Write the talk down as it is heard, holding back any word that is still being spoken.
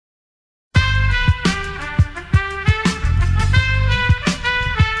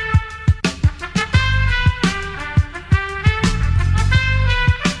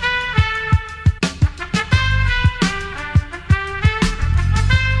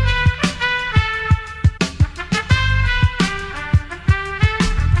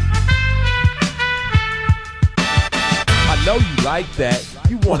like that.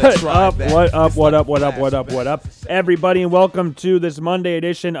 You want to try that. What up, everybody, and welcome to this Monday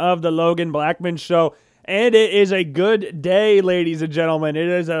edition of the Logan Blackman Show. And it is a good day, ladies and gentlemen. It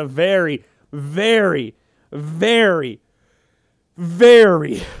is a very, very, very,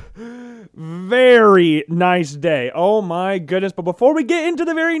 very, very nice day. Oh my goodness. But before we get into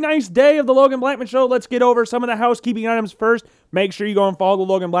the very nice day of the Logan Blackman Show, let's get over some of the housekeeping items first. Make sure you go and follow the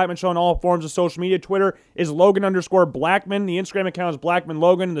Logan Blackman Show on all forms of social media. Twitter is Logan_Blackman. The Instagram account is Blackman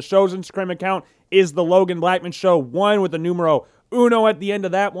Logan. And the show's Instagram account is the Logan Blackman Show 1 with the numero uno at the end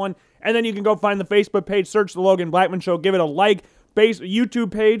of that one. And then you can go find the Facebook page, search the Logan Blackman Show, give it a like.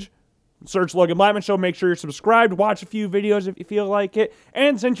 YouTube page, search Logan Blackman Show. Make sure you're subscribed. Watch a few videos if you feel like it.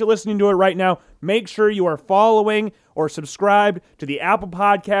 And since you're listening to it right now, make sure you are following or subscribed to the Apple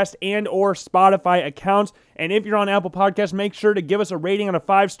Podcast and or Spotify accounts. And if you're on Apple Podcasts, make sure to give us a rating on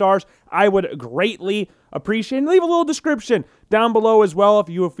 5 stars. I would greatly appreciate it. And leave a little description down below as well if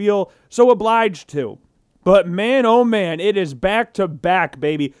you feel so obliged to. But man, oh man, it is back to back,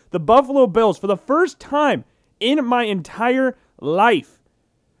 baby. The Buffalo Bills, for the first time in my entire life,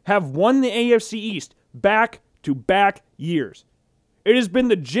 have won the AFC East back-to-back years. It has been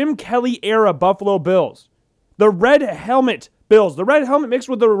the Jim Kelly era Buffalo Bills. The red helmet Bills. The red helmet mixed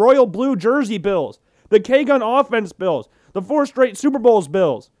with the royal blue jersey Bills. The K-Gun offense Bills. The 4 straight Super Bowls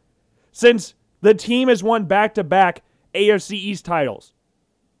Bills. Since the team has won back-to-back AFC East titles.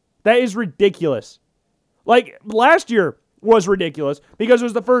 That is ridiculous. Like, last year was ridiculous because it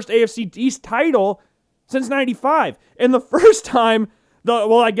was the first AFC East title since 95. And the first time,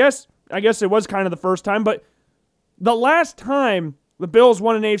 I guess it was kind of the first time, but the last time the Bills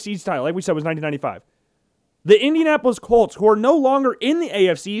won an AFC East title, like we said, was 1995. The Indianapolis Colts, who are no longer in the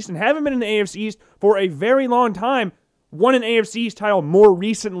AFC East and haven't been in the AFC East for a very long time, won an AFC East title more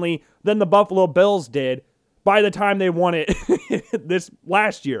recently than the Buffalo Bills did by the time they won it this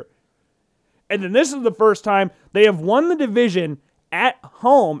last year. And then this is the first time they have won the division at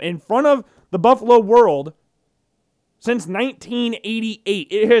home in front of the Buffalo world since 1988.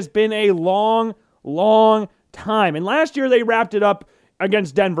 It has been a long, long time. And last year they wrapped it up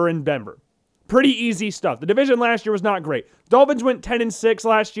against Denver in Denver. Pretty easy stuff. The division last year was not great. Dolphins went 10-6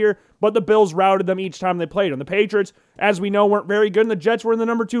 last year, but the Bills routed them each time they played them. The Patriots, as we know, weren't very good, and the Jets were in the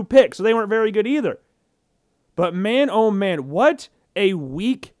number 2 pick, so they weren't very good either. But man, oh man, what a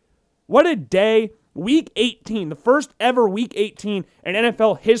week. What a day. Week 18, the first ever Week 18 in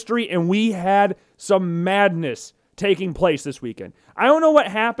NFL history, and we had some madness taking place this weekend. I don't know what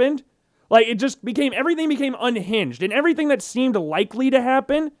happened. Like, everything became unhinged, and everything that seemed likely to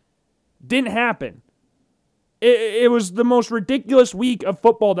happen didn't happen. It was the most ridiculous week of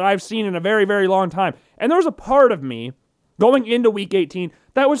football that I've seen in a very, very long time. And there was a part of me going into Week 18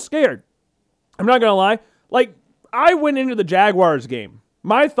 that was scared. I'm not going to lie. Like, I went into the Jaguars game.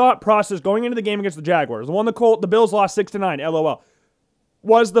 My thought process going into the game against the Jaguars, the one the Bills lost 6-9, LOL,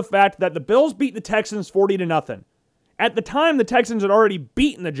 was the fact that the Bills beat the Texans 40-0. At the time, the Texans had already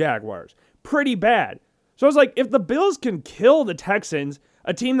beaten the Jaguars pretty bad. So I was like, if the Bills can kill the Texans,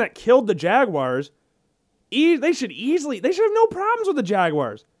 a team that killed the Jaguars, they should have no problems with the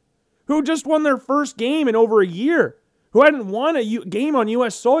Jaguars, who just won their first game in over a year, who hadn't won a game on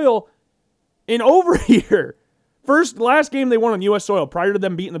U.S. soil in over a year. Last game they won on U.S. soil prior to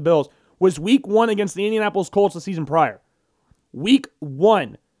them beating the Bills was Week 1 against the Indianapolis Colts the season prior. Week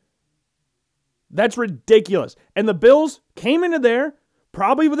 1. That's ridiculous. And the Bills came into there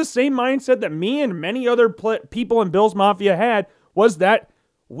probably with the same mindset that me and many other people in Bills Mafia had, was that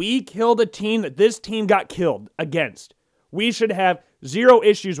we killed a team that this team got killed against. We should have 0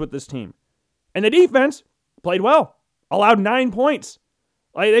 issues with this team. And the defense played well. Allowed 9 points.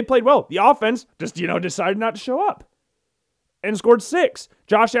 Like, they played well. The offense just, decided not to show up and scored 6.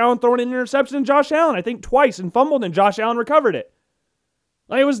 Josh Allen throwing an interception, and Josh Allen, I think, twice, and fumbled, and Josh Allen recovered it.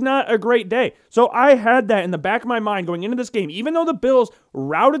 Like, it was not a great day. So I had that in the back of my mind going into this game. Even though the Bills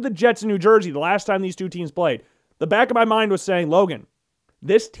routed the Jets in New Jersey the last time these two teams played, the back of my mind was saying, Logan,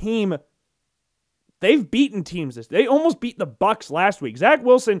 this team, they've beaten teams. They almost beat the Bucs last week. Zach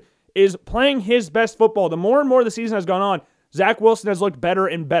Wilson is playing his best football. The more and more the season has gone on, Zach Wilson has looked better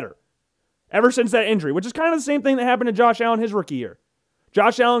and better ever since that injury, which is kind of the same thing that happened to Josh Allen his rookie year.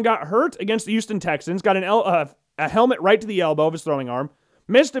 Josh Allen got hurt against the Houston Texans, got a helmet right to the elbow of his throwing arm,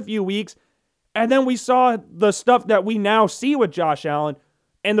 missed a few weeks, and then we saw the stuff that we now see with Josh Allen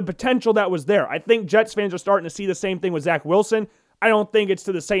and the potential that was there. I think Jets fans are starting to see the same thing with Zach Wilson. I don't think it's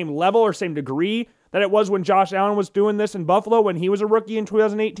to the same level or same degree that it was when Josh Allen was doing this in Buffalo when he was a rookie in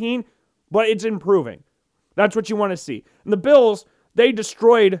 2018, but it's improving. That's what you want to see. And the Bills, they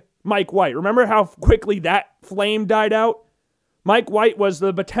destroyed Mike White. Remember how quickly that flame died out? Mike White was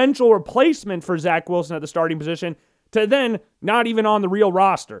the potential replacement for Zach Wilson at the starting position to then not even on the real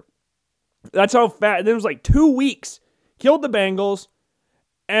roster. That's how fast. It was like 2 weeks. Killed the Bengals,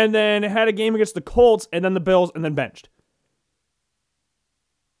 and then had a game against the Colts, and then the Bills, and then benched.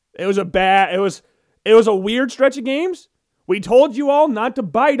 It was a weird stretch of games. We told you all not to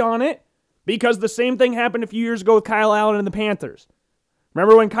bite on it because the same thing happened a few years ago with Kyle Allen and the Panthers.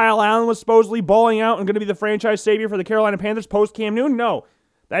 Remember when Kyle Allen was supposedly balling out and going to be the franchise savior for the Carolina Panthers post Cam Newton? No,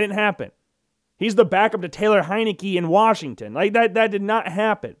 that didn't happen. He's the backup to Taylor Heineke in Washington. Like that did not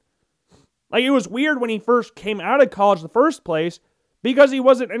happen. Like, it was weird when he first came out of college in the first place because he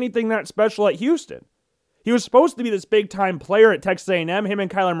wasn't anything that special at Houston. He was supposed to be this big-time player at Texas A&M. Him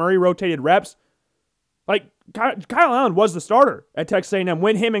and Kyler Murray rotated reps. Like, Kyle Allen was the starter at Texas A&M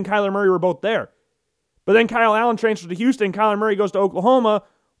when him and Kyler Murray were both there. But then Kyle Allen transfers to Houston. Kyler Murray goes to Oklahoma,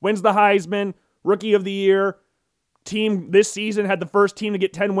 wins the Heisman, Rookie of the Year. Team this season had the first team to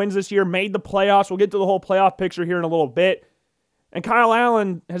get 10 wins this year, made the playoffs. We'll get to the whole playoff picture here in a little bit. And Kyle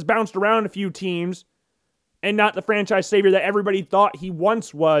Allen has bounced around a few teams and not the franchise savior that everybody thought he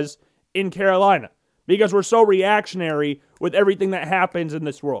once was in Carolina because we're so reactionary with everything that happens in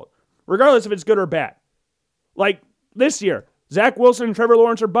this world, regardless if it's good or bad. Like this year, Zach Wilson and Trevor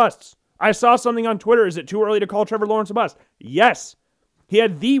Lawrence are busts. I saw something on Twitter. Is it too early to call Trevor Lawrence a bust? Yes. He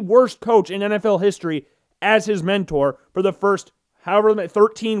had the worst coach in NFL history as his mentor for the first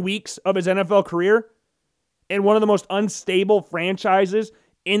 13 weeks of his NFL career. And one of the most unstable franchises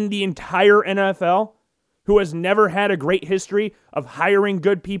in the entire NFL, who has never had a great history of hiring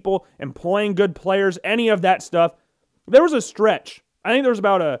good people, employing good players, any of that stuff. There was a stretch. I think there was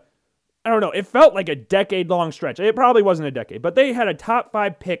about it felt like a decade-long stretch. It probably wasn't a decade, but they had a top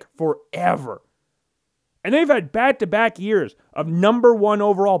 5 pick forever. And they've had back-to-back years of number 1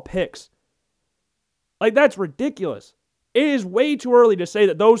 overall picks. Like, that's ridiculous. It is way too early to say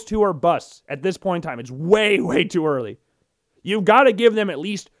that those two are busts at this point in time. It's way, way too early. You've got to give them at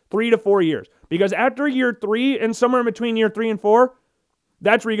least 3 to 4 years. Because after year 3 and somewhere in between year 3 and 4,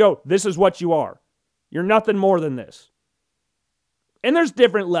 that's where you go, this is what you are. You're nothing more than this. And there's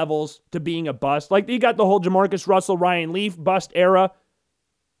different levels to being a bust. Like, you got the whole Jamarcus Russell, Ryan Leaf bust era.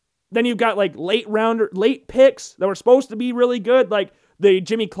 Then you've got, like, late picks that were supposed to be really good, like the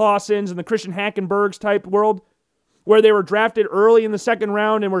Jimmy Clausens and the Christian Hackenbergs type world, where they were drafted early in the second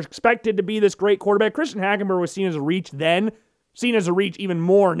round and were expected to be this great quarterback. Christian Hackenberg was seen as a reach then, seen as a reach even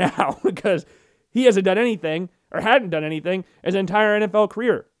more now because he hasn't done anything or hadn't done anything his entire NFL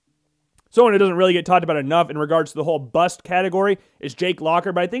career. Someone who doesn't really get talked about enough in regards to the whole bust category is Jake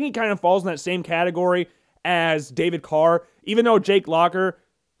Locker, but I think he kind of falls in that same category as David Carr. Even though Jake Locker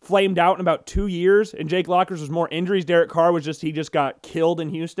flamed out in about 2 years and Jake Locker's was more injuries, Derek Carr he just got killed in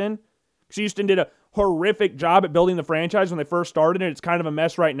Houston. Because Houston did a horrific job at building the franchise when they first started, and it's kind of a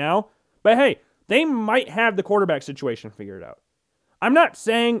mess right now. But hey, they might have the quarterback situation figured out. I'm not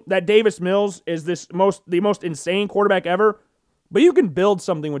saying that Davis Mills is the most insane quarterback ever, but you can build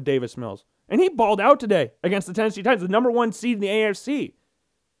something with Davis Mills. And he balled out today against the Tennessee Titans, the number 1 seed in the AFC.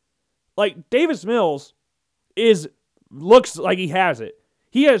 Like, Davis Mills looks like he has it.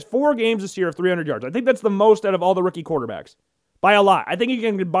 He has 4 games this year of 300 yards. I think that's the most out of all the rookie quarterbacks. By a lot. I think you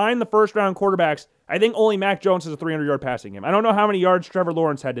can combine the first-round quarterbacks. I think only Mac Jones has a 300-yard passing game. I don't know how many yards Trevor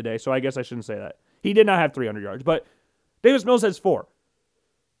Lawrence had today, so I guess I shouldn't say that. He did not have 300 yards, but Davis Mills has 4.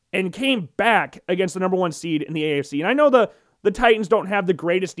 And came back against the number 1 seed in the AFC. And I know the Titans don't have the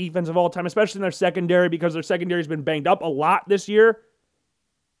greatest defense of all time, especially in their secondary, because their secondary has been banged up a lot this year.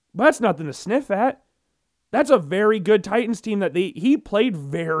 But that's nothing to sniff at. That's a very good Titans team that he played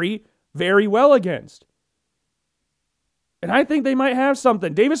very, very well against. And I think they might have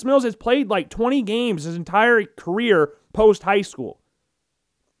something. Davis Mills has played like 20 games his entire career post-high school.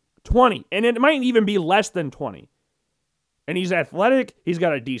 20. And it might even be less than 20. And he's athletic. He's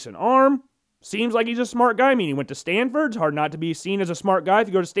got a decent arm. Seems like he's a smart guy. I mean, he went to Stanford. It's hard not to be seen as a smart guy if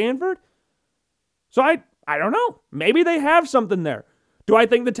you go to Stanford. So I don't know. Maybe they have something there. Do I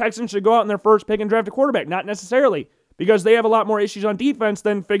think the Texans should go out in their first pick and draft a quarterback? Not necessarily. Because they have a lot more issues on defense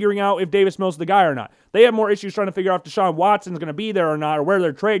than figuring out if Davis Mills is the guy or not. They have more issues trying to figure out if Deshaun Watson's going to be there or not, or where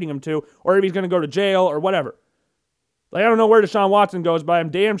they're trading him to, or if he's going to go to jail or whatever. Like, I don't know where Deshaun Watson goes, but I'm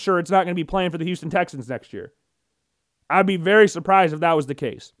damn sure it's not going to be playing for the Houston Texans next year. I'd be very surprised if that was the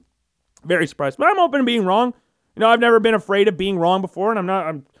case. Very surprised. But I'm open to being wrong. You know, I've never been afraid of being wrong before, and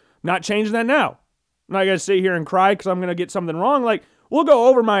I'm not changing that now. I'm not going to sit here and cry because I'm going to get something wrong. Like, we'll go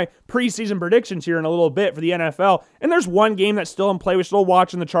over my preseason predictions here in a little bit for the NFL. And there's one game that's still in play. We're still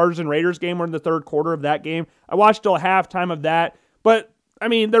watching the Chargers and Raiders game. We're in the third quarter of that game. I watched till halftime of that. But I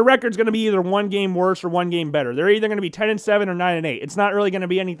mean, their record's going to be either one game worse or one game better. They're either going to be 10-7 or 9-8. It's not really going to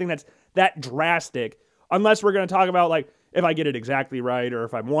be anything that's that drastic, unless we're going to talk about, like, if I get it exactly right or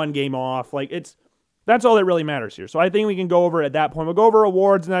if I'm one game off. Like, that's all that really matters here. So I think we can go over it at that point. We'll go over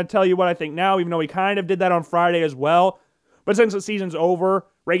awards, and I'll tell you what I think now, even though we kind of did that on Friday as well. But since the season's over,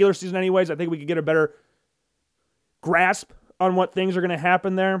 regular season anyways, I think we could get a better grasp on what things are going to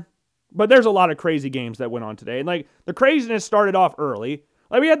happen there. But there's a lot of crazy games that went on today. And, like, the craziness started off early.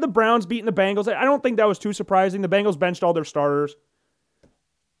 Like, we had the Browns beating the Bengals. I don't think that was too surprising. The Bengals benched all their starters.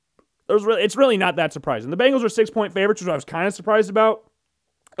 It's really not that surprising. The Bengals were 6-point favorites, which I was kind of surprised about.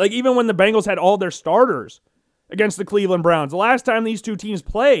 Like, even when the Bengals had all their starters against the Cleveland Browns. The last time these two teams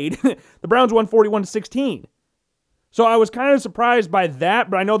played, the Browns won 41-16. So I was kind of surprised by that,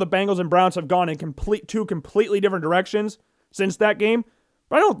 but I know the Bengals and Browns have gone in two completely different directions since that game.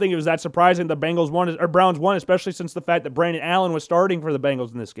 But I don't think it was that surprising the Browns won, especially since the fact that Brandon Allen was starting for the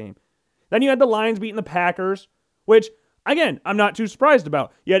Bengals in this game. Then you had the Lions beating the Packers, which, again, I'm not too surprised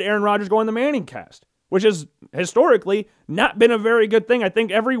about. You had Aaron Rodgers going the Manning cast, which has historically not been a very good thing. I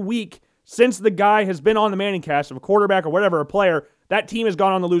think every week since the guy has been on the Manning cast, of a quarterback or whatever, a player, that team has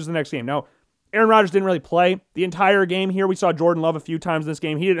gone on to lose the next game. Now, Aaron Rodgers didn't really play the entire game here. We saw Jordan Love a few times in this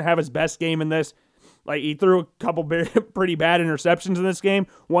game. He didn't have his best game in this. Like, he threw a couple pretty bad interceptions in this game,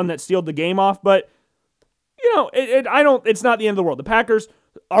 one that sealed the game off. But, you know, it's not the end of the world. The Packers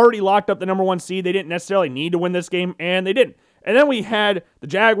already locked up the number one seed. They didn't necessarily need to win this game, and they didn't. And then we had the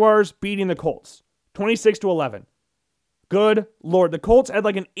Jaguars beating the Colts, 26-11. Good Lord. The Colts had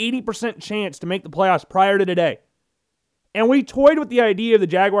like an 80% chance to make the playoffs prior to today. And we toyed with the idea of the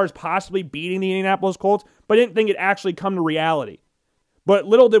Jaguars possibly beating the Indianapolis Colts, but didn't think it actually come to reality. But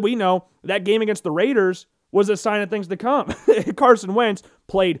little did we know, that game against the Raiders was a sign of things to come. Carson Wentz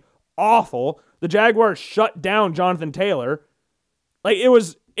played awful. The Jaguars shut down Jonathan Taylor. Like, it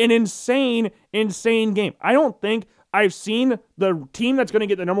was an insane, insane game. I don't think I've seen the team that's going to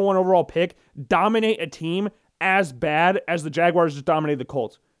get the number one overall pick dominate a team as bad as the Jaguars just dominated the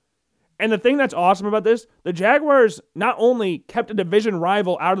Colts. And the thing that's awesome about this, the Jaguars not only kept a division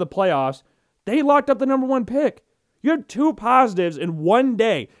rival out of the playoffs, they locked up the number one pick. You had two positives in one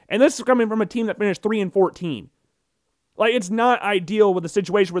day, and this is coming from a team that finished 3-14. Like, it's not ideal with the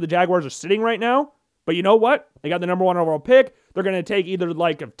situation where the Jaguars are sitting right now, but you know what? They got the number one overall pick. They're going to take either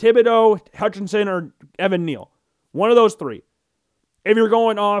like of Thibodeau, Hutchinson, or Evan Neal. One of those three. If you're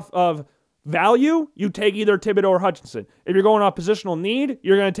going off of value, you take either Thibodeau or Hutchinson. If you're going off positional need,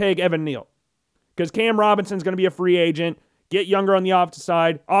 you're going to take Evan Neal. Because Cam Robinson's going to be a free agent, get younger on the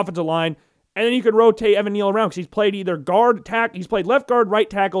offensive line, and then you could rotate Evan Neal around because he's played either he's played left guard, right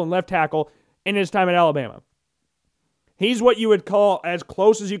tackle, and left tackle in his time at Alabama. He's what you would call as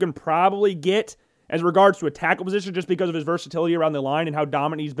close as you can probably get as regards to a tackle position just because of his versatility around the line and how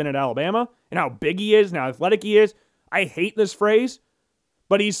dominant he's been at Alabama and how big he is and how athletic he is. I hate this phrase,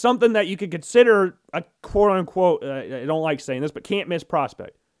 but he's something that you could consider a quote-unquote, I don't like saying this, but can't-miss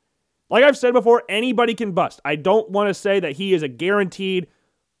prospect. Like I've said before, anybody can bust. I don't want to say that he is a guaranteed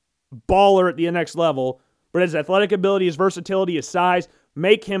baller at the next level, but his athletic ability, his versatility, his size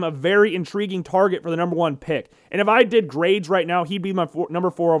make him a very intriguing target for the number one pick. And if I did grades right now, he'd be my number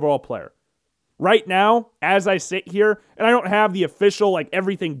 4 overall player. Right now, as I sit here, and I don't have the official like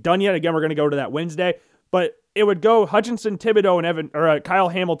everything done yet. Again, we're going to go to that Wednesday, but it would go Hutchinson, Thibodeau, and Kyle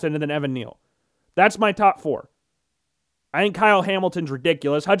Hamilton, and then Evan Neal. That's my top 4. I think Kyle Hamilton's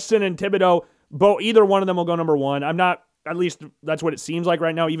ridiculous. Hutchinson and Thibodeau, either one of them will go number 1. I'm not. At least that's what it seems like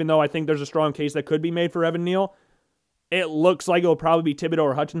right now, even though I think there's a strong case that could be made for Evan Neal. It looks like it'll probably be Thibodeau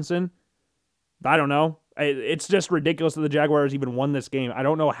or Hutchinson. I don't know. It's just ridiculous that the Jaguars even won this game. I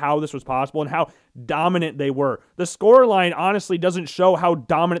don't know how this was possible and how dominant they were. The scoreline honestly doesn't show how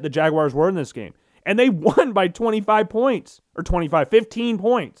dominant the Jaguars were in this game. And they won by 25 points. Or 15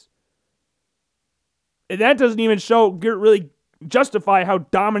 points. And that doesn't even really justify how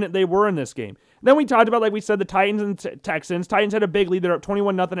dominant they were in this game. Then we talked about, like we said, the Titans and Texans. Titans had a big lead. They're up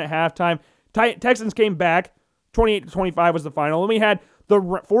 21-0 at halftime. Texans came back. 28-25 was the final. And we had the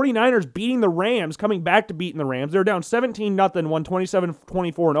 49ers beating the Rams, coming back to beating the Rams. They were down 17-0, won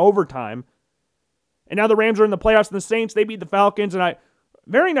 27-24 in overtime. And now the Rams are in the playoffs, and the Saints, they beat the Falcons. And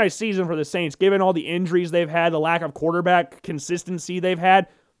very nice season for the Saints, given all the injuries they've had, the lack of quarterback consistency they've had.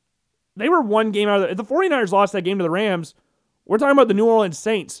 They were one game out of if the 49ers lost that game to the Rams, we're talking about the New Orleans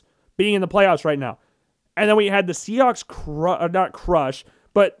Saints being in the playoffs right now. And then we had the Seahawks not crush,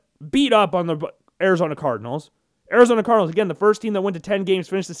 but beat up on the Arizona Cardinals. Arizona Cardinals, again, the first team that went to 10 games,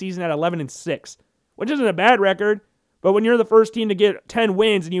 finished the season at 11-6, which isn't a bad record, but when you're the first team to get 10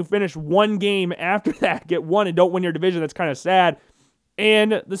 wins and you finish one game after that, get one and don't win your division, that's kind of sad.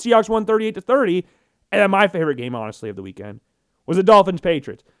 And the Seahawks won 38-30. And then my favorite game, honestly, of the weekend was the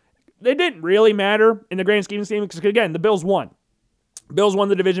Dolphins-Patriots. It didn't really matter in the grand scheme of things because, again, the Bills won. Bills won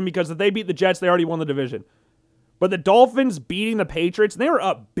the division because if they beat the Jets, they already won the division. But the Dolphins beating the Patriots, they were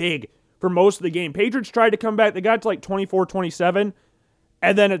up big for most of the game. Patriots tried to come back. They got to like 24-27.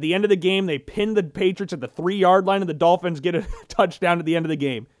 And then at the end of the game, they pinned the Patriots at the 3-yard line, and the Dolphins get a touchdown at the end of the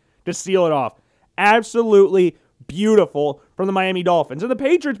game to seal it off. Absolutely beautiful from the Miami Dolphins. And the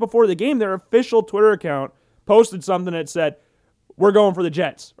Patriots, before the game, their official Twitter account posted something that said, "We're going for the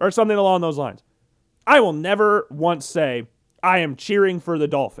Jets," or something along those lines. I will never once say I am cheering for the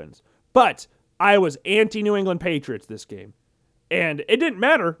Dolphins, but I was anti-New England Patriots this game. And it didn't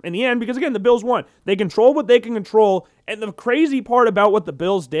matter in the end because, again, the Bills won. They control what they can control. And the crazy part about what the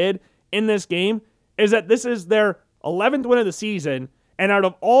Bills did in this game is that this is their 11th win of the season. And out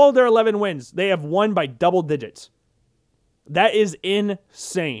of all their 11 wins, they have won by double digits. That is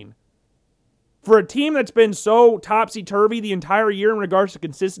insane. For a team that's been so topsy-turvy the entire year in regards to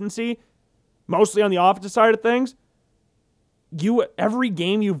consistency, mostly on the offensive side of things, every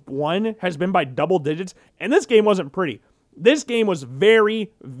game you've won has been by double digits. And this game wasn't pretty. This game was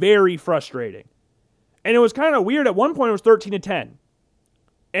very, very frustrating. And it was kind of weird. At one point, it was 13-10.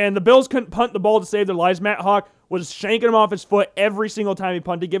 And the Bills couldn't punt the ball to save their lives. Matt Hawk was shanking him off his foot every single time he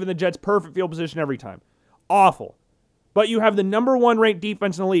punted, giving the Jets perfect field position every time. Awful. But you have the number 1 ranked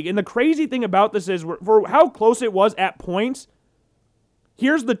defense in the league. And the crazy thing about this is, for how close it was at points,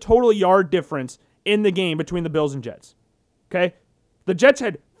 here's the total yard difference in the game between the Bills and Jets. Okay? The Jets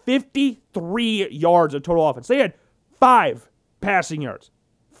had 53 yards of total offense. They had 5 passing yards.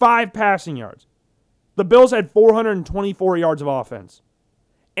 5 passing yards. The Bills had 424 yards of offense.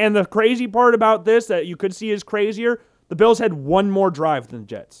 And the crazy part about this that you could see is crazier, the Bills had 1 more drive than the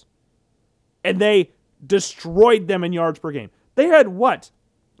Jets. And they destroyed them in yards per game. They had,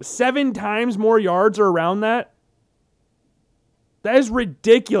 7 times more yards or around that? That is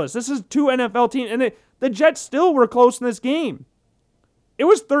ridiculous. This is 2 NFL teams. And the Jets still were close in this game. It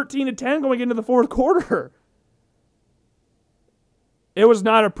was 13-10 going into the fourth quarter. It was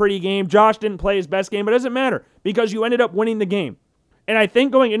not a pretty game. Josh didn't play his best game, but it doesn't matter because you ended up winning the game. And I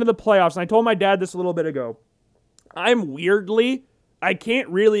think going into the playoffs, and I told my dad this a little bit ago, I can't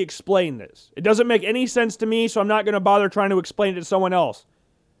really explain this. It doesn't make any sense to me, so I'm not going to bother trying to explain it to someone else.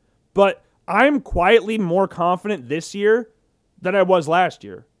 But I'm quietly more confident this year than I was last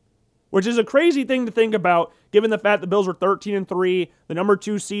year, which is a crazy thing to think about given the fact the Bills were 13-3, the number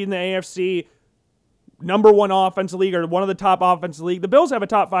 2 seed in the AFC, number 1 offensive league, or one of the top offensive league. The Bills have a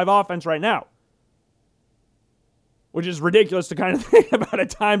top 5 offense right now, which is ridiculous to kind of think about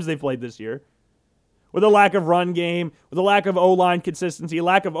at times they played this year. With a lack of run game, with a lack of O-line consistency,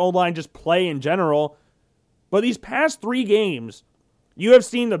 lack of O-line just play in general. But these past 3 games, you have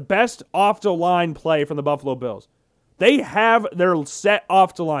seen the best off-the-line play from the Buffalo Bills. They have their set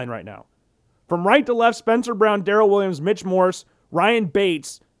off-the-line right now. From right to left, Spencer Brown, Darrell Williams, Mitch Morse, Ryan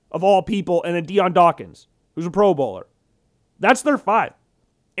Bates, of all people, and then Deion Dawkins, who's a Pro Bowler. That's their 5.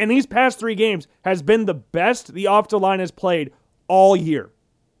 And these past 3 games has been the best the off-the-line has played all year.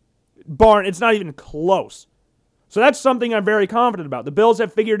 It's not even close. So that's something I'm very confident about. The Bills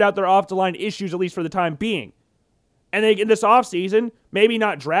have figured out their off-the-line issues, at least for the time being. And they, in this offseason, maybe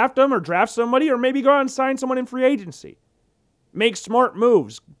not draft them or draft somebody, or maybe go out and sign someone in free agency. Make smart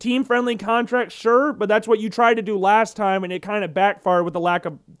moves. Team-friendly contracts, sure, but that's what you tried to do last time, and it kind of backfired with the lack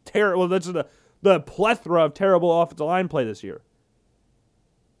of the plethora of terrible offensive line play this year.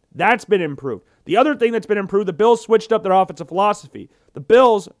 That's been improved. The other thing that's been improved, the Bills switched up their offensive philosophy. The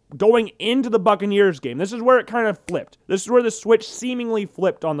Bills, going into the Buccaneers game, this is where it kind of flipped. This is where the switch seemingly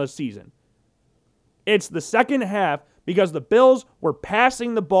flipped on the season. It's the second half because the Bills were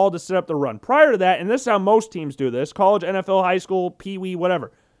passing the ball to set up the run. Prior to that, and this is how most teams do this, college, NFL, high school, pee-wee,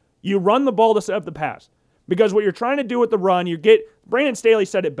 whatever. You run the ball to set up the pass. Because what you're trying to do with the run, Brandon Staley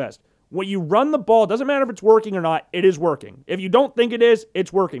said it best. When you run the ball, it doesn't matter if it's working or not, it is working. If you don't think it is,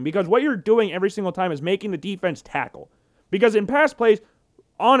 it's working. Because what you're doing every single time is making the defense tackle. Because in pass plays,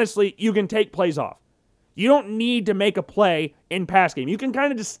 honestly, you can take plays off. You don't need to make a play in pass game. You can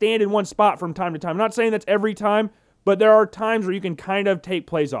kind of just stand in one spot from time to time. I'm not saying that's every time, but there are times where you can kind of take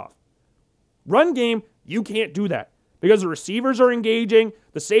plays off. Run game, you can't do that. Because the receivers are engaging,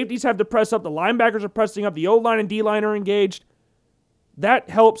 the safeties have to press up, the linebackers are pressing up, the O-line and D-line are engaged. That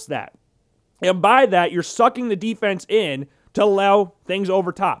helps that. And by that, you're sucking the defense in to allow things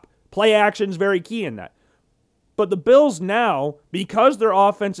over top. Play action is very key in that. But the Bills now, because their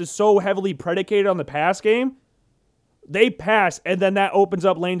offense is so heavily predicated on the pass game, they pass, and then that opens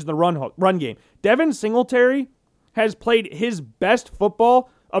up lanes in the run game. Devin Singletary has played his best football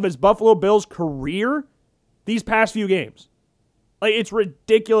of his Buffalo Bills career these past few games. Like, it's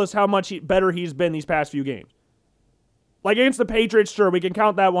ridiculous how much better he's been these past few games. Like, against the Patriots, sure, we can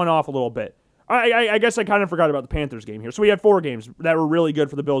count that one off a little bit. I guess I kind of forgot about the Panthers game here. So we had 4 games that were really good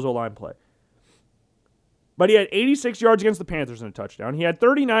for the Bills' O-line play. But he had 86 yards against the Panthers in a touchdown. He had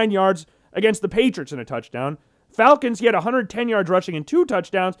 39 yards against the Patriots in a touchdown. Falcons, he had 110 yards rushing and 2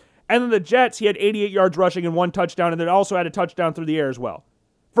 touchdowns. And then the Jets, he had 88 yards rushing and 1 touchdown, and then also had a touchdown through the air as well.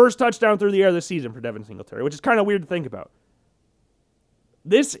 First touchdown through the air this season for Devin Singletary, which is kind of weird to think about.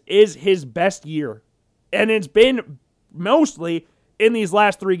 This is his best year, and it's been mostly in these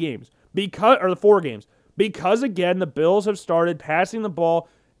last 3 games, the 4 games, because, again, the Bills have started passing the ball,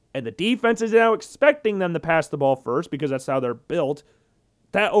 and the defense is now expecting them to pass the ball first because that's how they're built.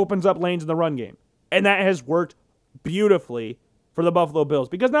 That opens up lanes in the run game, and that has worked beautifully for the Buffalo Bills,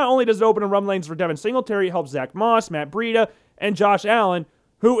 because not only does it open run lanes for Devin Singletary, it helps Zach Moss, Matt Breida, and Josh Allen,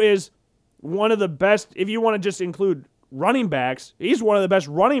 who is one of the best, if you want to just include running backs, he's one of the best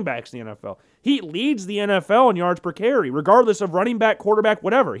running backs in the NFL. He leads the NFL in yards per carry, regardless of running back, quarterback,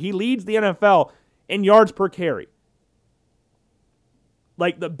 whatever. He leads the NFL in yards per carry.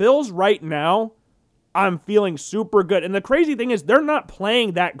 Like, the Bills right now, I'm feeling super good. And the crazy thing is, they're not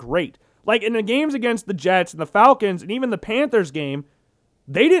playing that great. Like, in the games against the Jets and the Falcons and even the Panthers game,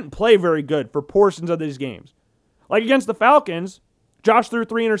 they didn't play very good for portions of these games. Like, against the Falcons, Josh threw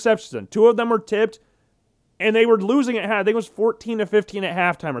 3 interceptions in. 2 of them were tipped, and they were losing at half. I think it was 14-15 at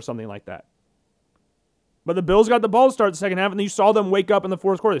halftime or something like that. But the Bills got the ball to start the second half, and you saw them wake up in the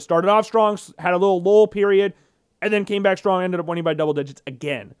fourth quarter. They started off strong, had a little lull period, and then came back strong, ended up winning by double digits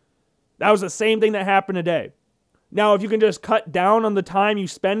again. That was the same thing that happened today. Now, if you can just cut down on the time you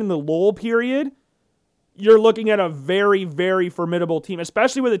spend in the lull period, you're looking at a very, very formidable team,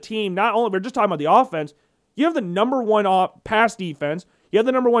 especially with a team, not only, we're just talking about the offense, you have the number 1 pass defense, you have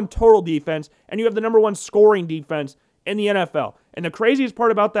the number 1 total defense, and you have the number 1 scoring defense in the NFL. And the craziest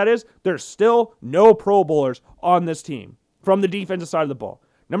part about that is there's still no Pro Bowlers on this team from the defensive side of the ball.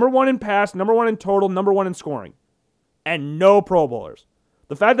 Number 1 in pass, number 1 in total, number 1 in scoring. And no Pro Bowlers.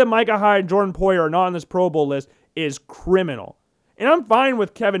 The fact that Micah Hyde and Jordan Poyer are not on this Pro Bowl list is criminal. And I'm fine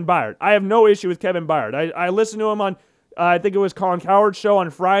with Kevin Byard. I have no issue with Kevin Byard. I listened to him on, I think it was Colin Cowherd's show on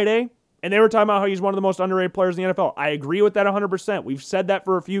Friday, and they were talking about how he's one of the most underrated players in the NFL. I agree with that 100%. We've said that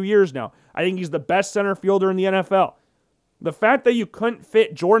for a few years now. I think he's the best center fielder in the NFL. The fact that you couldn't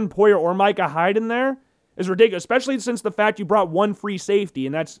fit Jordan Poyer or Micah Hyde in there is ridiculous, especially since the fact you brought 1 free safety,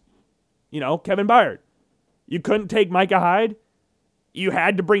 and that's, Kevin Byard. You couldn't take Micah Hyde. You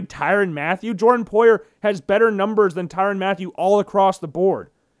had to bring Tyrann Mathieu. Jordan Poyer has better numbers than Tyrann Mathieu all across the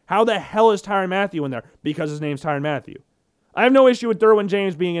board. How the hell is Tyrann Mathieu in there? Because his name's Tyrann Mathieu. I have no issue with Derwin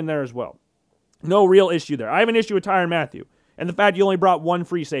James being in there as well. No real issue there. I have an issue with Tyrann Mathieu and the fact you only brought 1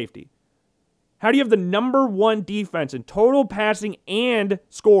 free safety. How do you have the number 1 defense in total passing and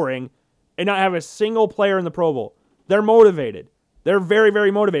scoring and not have a single player in the Pro Bowl? They're motivated. They're very,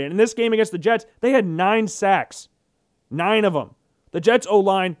 very motivated. In this game against the Jets, they had 9 sacks. 9 of them. The Jets'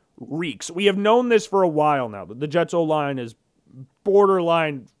 O-line reeks. We have known this for a while now. The Jets' O-line is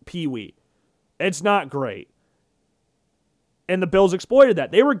borderline peewee. It's not great. And the Bills exploited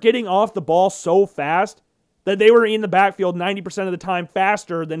that. They were getting off the ball so fast that they were in the backfield 90% of the time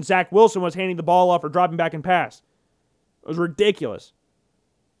faster than Zach Wilson was handing the ball off or dropping back and pass. It was ridiculous.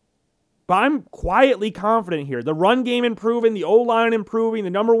 But I'm quietly confident here. The run game improving, the O-line improving, the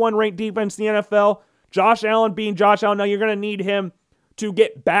number 1 ranked defense in the NFL, Josh Allen being Josh Allen. Now you're going to need him to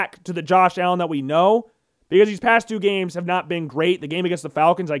get back to the Josh Allen that we know, because these past 2 games have not been great. The game against the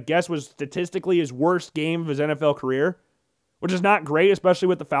Falcons, I guess, was statistically his worst game of his NFL career, which is not great, especially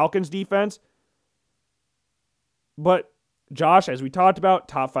with the Falcons defense. But Josh, as we talked about,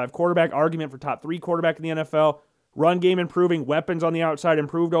 top 5 quarterback, argument for top 3 quarterback in the NFL, run game improving, weapons on the outside,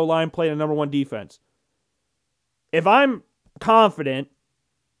 improved O-line, playing the number 1 defense. If I'm confident,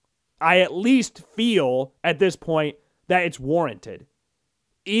 I at least feel at this point that it's warranted,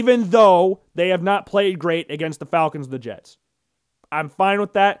 even though they have not played great against the Falcons and the Jets. I'm fine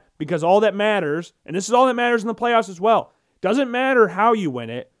with that, because all that matters, and this is all that matters in the playoffs as well, doesn't matter how you win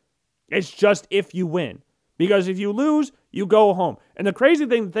it, it's just if you win. Because if you lose, you go home. And the crazy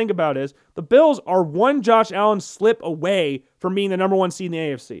thing to think about is the Bills are 1 Josh Allen slip away from being the number 1 seed in the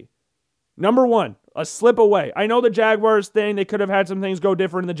AFC. Number 1, a slip away. I know the Jaguars thing, they could have had some things go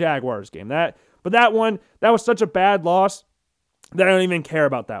different in the Jaguars game. But that one, that was such a bad loss that I don't even care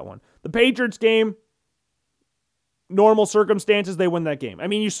about that one. The Patriots game, normal circumstances, they win that game. I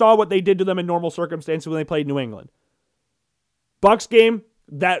mean, you saw what they did to them in normal circumstances when they played New England. Bucs game,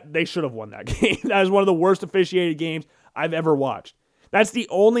 that they should have won that game. That was one of the worst officiated games I've ever watched. That's the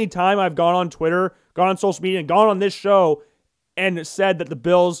only time I've gone on Twitter, gone on social media, and gone on this show and said that the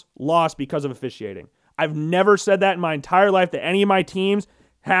Bills lost because of officiating. I've never said that in my entire life, that any of my teams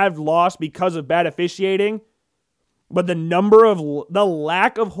have lost because of bad officiating. But the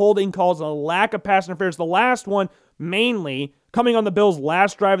lack of holding calls, the lack of pass interference, the last one mainly coming on the Bills'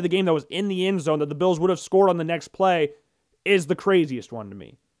 last drive of the game that was in the end zone that the Bills would have scored on the next play, is the craziest one to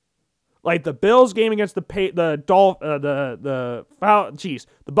me. Like the Bills game against the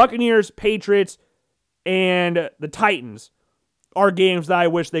Buccaneers, Patriots, and the Titans are games that I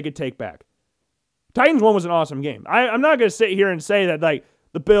wish they could take back. Titans one was an awesome game. I'm not going to sit here and say that like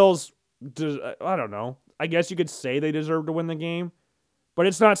the Bills, I don't know. I guess you could say they deserve to win the game, but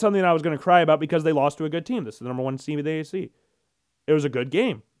it's not something I was going to cry about because they lost to a good team. This is the number one team of the AFC. It was a good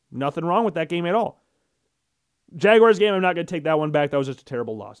game. Nothing wrong with that game at all. Jaguars game, I'm not going to take that one back. That was just a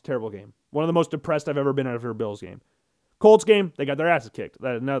terrible loss. Terrible game. One of the most depressed I've ever been after a Bills game. Colts game, they got their asses kicked.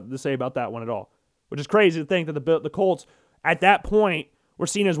 Nothing to say about that one at all. Which is crazy to think that the Colts, at that point, were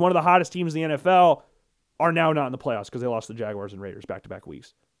seen as one of the hottest teams in the NFL, are now not in the playoffs because they lost the Jaguars and Raiders back-to-back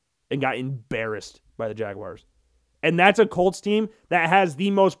weeks and got embarrassed by the Jaguars. And that's a Colts team that has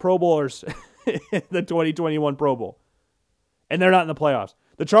the most Pro Bowlers in the 2021 Pro Bowl. And they're not in the playoffs.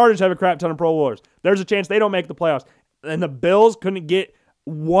 The Chargers have a crap ton of Pro Bowlers. There's a chance they don't make the playoffs. And the Bills couldn't get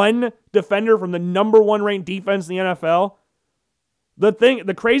one defender from the number one ranked defense in the NFL.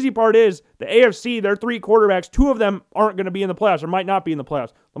 The crazy part is the AFC, their three quarterbacks, two of them aren't going to be in the playoffs or might not be in the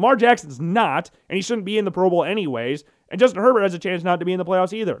playoffs. Lamar Jackson's not, and he shouldn't be in the Pro Bowl anyways. And Justin Herbert has a chance not to be in the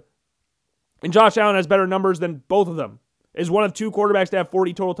playoffs either. And Josh Allen has better numbers than both of them. Is one of two quarterbacks to have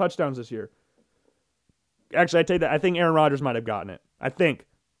 40 total touchdowns this year. Actually, I take that. I think Aaron Rodgers might have gotten it. I think.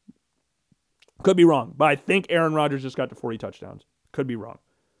 Could be wrong, but I think Aaron Rodgers just got to 40 touchdowns. Could be wrong.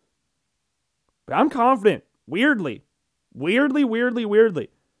 But I'm confident. Weirdly. I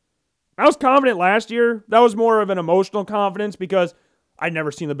was confident last year. That was more of an emotional confidence because I'd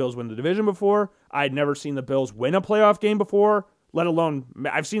never seen the Bills win the division before. I'd never seen the Bills win a playoff game before, let alone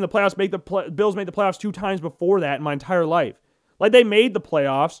I've seen the playoffs Bills make the playoffs 2 times before that in my entire life. Like they made the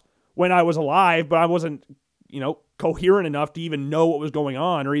playoffs when I was alive, but I wasn't, coherent enough to even know what was going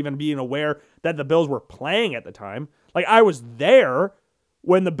on or even being aware that the Bills were playing at the time. Like I was there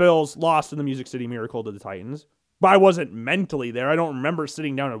when the Bills lost in the Music City Miracle to the Titans. But I wasn't mentally there. I don't remember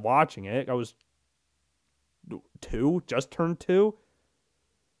sitting down and watching it. I was 2, just turned 2.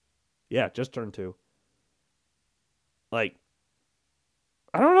 Yeah, just turned 2. Like,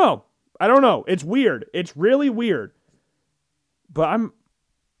 I don't know. It's weird. It's really weird. But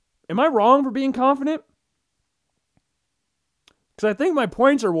am I wrong for being confident? Because I think my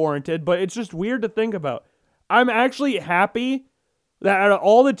points are warranted, but it's just weird to think about. I'm actually happy that out of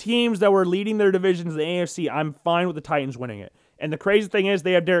all the teams that were leading their divisions in the AFC, I'm fine with the Titans winning it. And the crazy thing is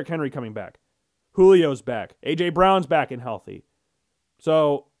they have Derrick Henry coming back. Julio's back. A.J. Brown's back and healthy.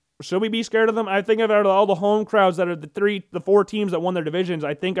 So, should we be scared of them? I think out of all the home crowds that are the 4 teams that won their divisions,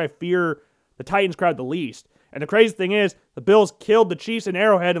 I think I fear the Titans crowd the least. And the crazy thing is, the Bills killed the Chiefs in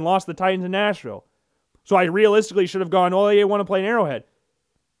Arrowhead and lost the Titans in Nashville. So I realistically should have gone, they want to play in Arrowhead.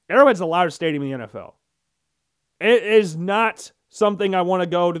 Arrowhead's the loudest stadium in the NFL. It is not something I want to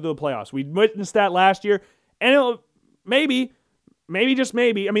go to the playoffs. We witnessed that last year, and it'll maybe, just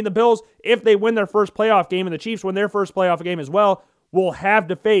maybe. I mean, the Bills, if they win their first playoff game and the Chiefs win their first playoff game as well, will have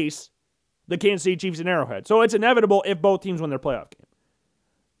to face the Kansas City Chiefs in Arrowhead. So it's inevitable if both teams win their playoff game.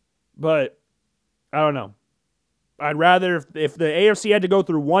 But I don't know. I'd rather, if the AFC had to go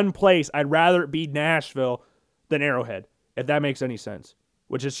through one place, I'd rather it be Nashville than Arrowhead, if that makes any sense.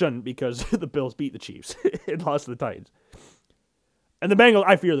 Which it shouldn't because the Bills beat the Chiefs and lost to the Titans. And the Bengals,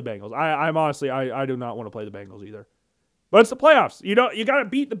 I fear the Bengals. I'm honestly, I do not want to play the Bengals either. But it's the playoffs. You got to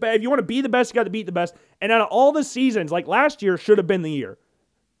beat the best. If you want to be the best, you got to beat the best. And out of all the seasons, like last year should have been the year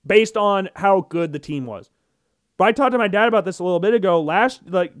based on how good the team was. But I talked to my dad about this a little bit ago.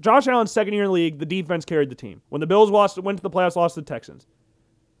 Josh Allen's second year in the league, the defense carried the team. When the Bills went to the playoffs, lost to the Texans.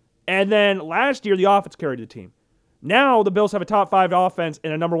 And then last year, the offense carried the team. Now the Bills have a top 5 offense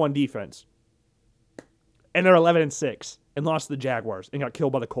and a number 1 defense. And they're 11-6 and lost to the Jaguars and got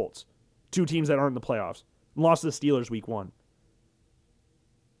killed by the Colts. 2 teams that aren't in the playoffs. And lost to the Steelers week 1.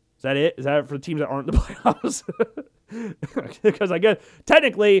 Is that it? Is that it for the teams that aren't in the playoffs? Because I guess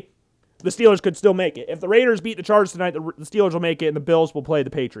technically the Steelers could still make it. If the Raiders beat the Chargers tonight, the Steelers will make it and the Bills will play the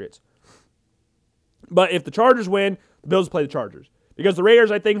Patriots. But if the Chargers win, the Bills will play the Chargers. Because the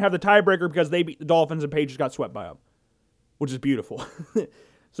Raiders, I think, have the tiebreaker because they beat the Dolphins and Patriots got swept by them. Which is beautiful.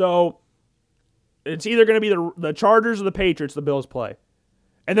 So it's either going to be the Chargers or the Patriots the Bills play.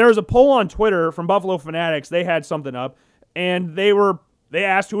 And there was a poll on Twitter from Buffalo Fanatics. They had something up, and they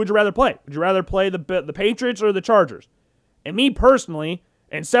asked, who would you rather play? Would you rather play the Patriots or the Chargers? And me personally,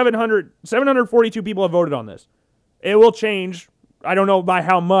 and 742 people have voted on this. It will change. I don't know by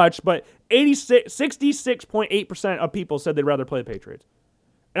how much, but 66.8% of people said they'd rather play the Patriots.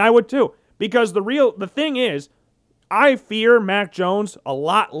 And I would too. Because the thing is, I fear Mac Jones a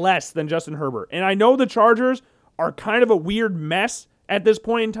lot less than Justin Herbert. And I know the Chargers are kind of a weird mess at this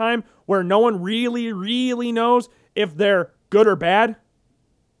point in time where no one really, really knows if they're good or bad.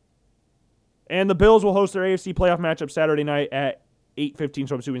 And the Bills will host their AFC playoff matchup Saturday night at 8:15,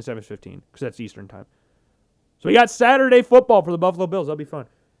 so I'm assuming 7:15 because that's Eastern time. So we got Saturday football for the Buffalo Bills. That'll be fun.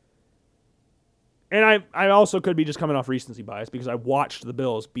 And I also could be just coming off recency bias because I watched the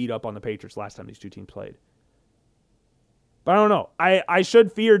Bills beat up on the Patriots last time these two teams played. But I don't know. I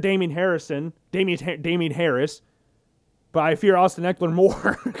should fear Damian Harris, but I fear Austin Eckler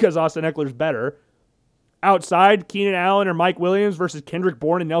more because Austin Eckler's better. Outside, Keenan Allen or Mike Williams versus Kendrick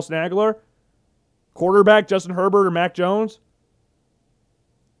Bourne and Nelson Aguilar. Quarterback, Justin Herbert or Mac Jones.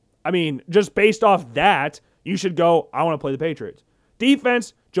 I mean, just based off that, you should go, I want to play the Patriots.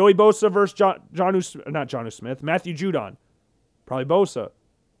 Defense, Joey Bosa versus Matthew Judon. Probably Bosa.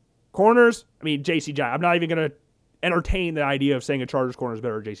 Corners, J.C. Jackson. I'm not even going to entertain the idea of saying a Chargers corner is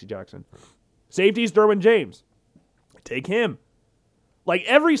better than J.C. Jackson. Safeties, Derwin James. Take him. Like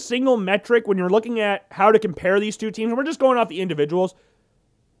every single metric, when you're looking at how to compare these two teams, and we're just going off the individuals,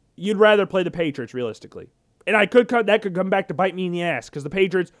 you'd rather play the Patriots realistically. And that could come back to bite me in the ass because the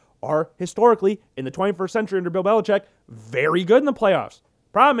Patriots are historically, in the 21st century under Bill Belichick, very good in the playoffs.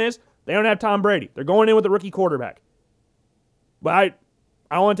 Problem is, they don't have Tom Brady. They're going in with a rookie quarterback. But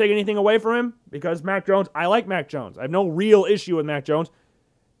I don't want to take anything away from him because Mac Jones, I like Mac Jones. I have no real issue with Mac Jones.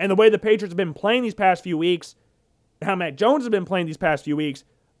 And the way the Patriots have been playing these past few weeks, how Mac Jones has been playing these past few weeks,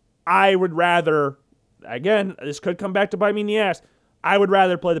 I would rather, again, this could come back to bite me in the ass, I would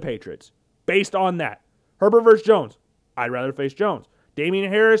rather play the Patriots based on that. Herbert versus Jones, I'd rather face Jones.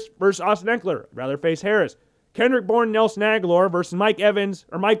 Damian Harris versus Austin Eckler, I'd rather face Harris. Kendrick Bourne, Nelson Aguilar versus Mike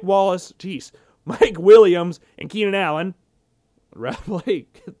Williams and Keenan Allen, I'd rather play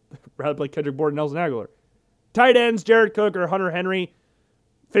Kendrick Bourne and Nelson Aguilar. Tight ends, Jared Cook or Hunter Henry,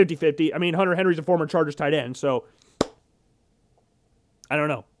 50-50. Hunter Henry's a former Chargers tight end, so I don't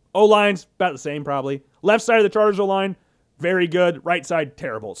know. O-line's about the same probably. Left side of the Chargers O-line, very good. Right side,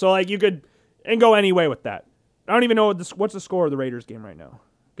 terrible. So you could go any way with that. I don't even know what's the score of the Raiders game right now.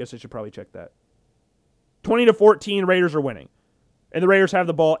 Guess I should probably check that. 20-14, Raiders are winning. And the Raiders have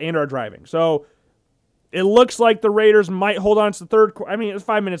the ball and are driving. So it looks like the Raiders might hold on to the third quarter. There's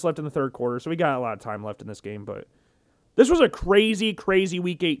 5 minutes left in the third quarter, so we got a lot of time left in this game. But this was a crazy, crazy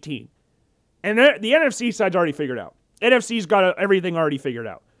Week 18. And the NFC side's already figured out. NFC's got everything already figured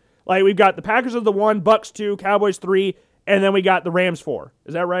out. We've got the Packers of the 1, Bucks 2, Cowboys 3, and then we got the Rams 4.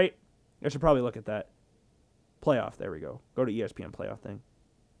 Is that right? I should probably look at that. Playoff, there we go. Go to ESPN playoff thing.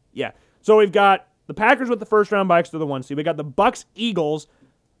 Yeah. So we've got the Packers with the first round bye to the 1 seed. We got the Bucks, Eagles,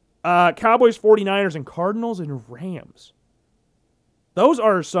 Cowboys, 49ers, and Cardinals and Rams. Those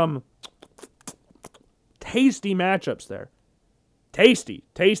are some tasty matchups there. Tasty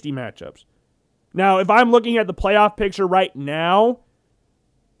matchups. Now, if I'm looking at the playoff picture right now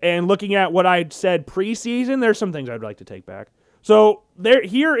and looking at what I'd said preseason, there's some things I'd like to take back. So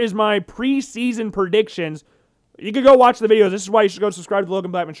here is my preseason predictions. You can go watch the videos. This is why you should go subscribe to the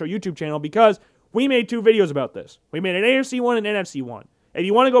Logan Blackman Show YouTube channel because we made 2 videos about this. We made an AFC one and an NFC one. If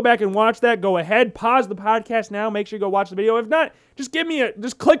you want to go back and watch that, go ahead, pause the podcast now. Make sure you go watch the video. If not,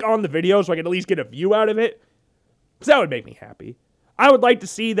 just click on the video so I can at least get a view out of it. Because that would make me happy. I would like to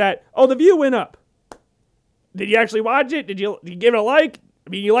see that, the view went up. Did you actually watch it? Did you give it a like?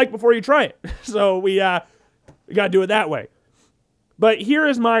 You like before you try it. So we got to do it that way. But here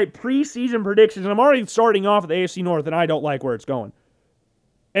is my preseason predictions. And I'm already starting off at the AFC North, and I don't like where it's going.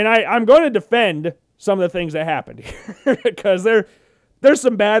 And I'm going to defend some of the things that happened here. Because there's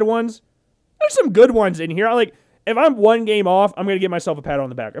some bad ones. There's some good ones in here. If I'm 1 game off, I'm going to give myself a pat on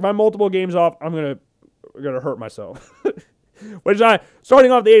the back. If I'm multiple games off, I'm going to hurt myself.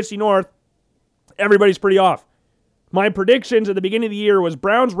 Starting off the AFC North, everybody's pretty off. My predictions at the beginning of the year was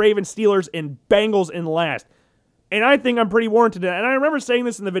Browns, Ravens, Steelers, and Bengals in last. And I think I'm pretty warranted. And I remember saying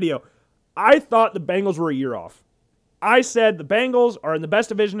this in the video. I thought the Bengals were a year off. I said the Bengals are in the best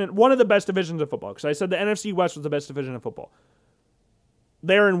division, one of the best divisions of football. Because I said the NFC West was the best division of football.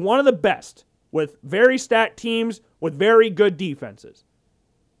 They're in one of the best with very stacked teams with very good defenses.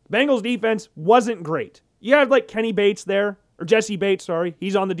 The Bengals defense wasn't great. You have Kenny Bates there, or Jesse Bates, sorry.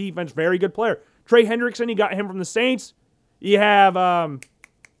 He's on the defense, very good player. Trey Hendrickson, you got him from the Saints. You have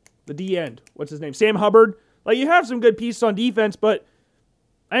the D end. What's his name? Sam Hubbard. Like, you have some good pieces on defense, but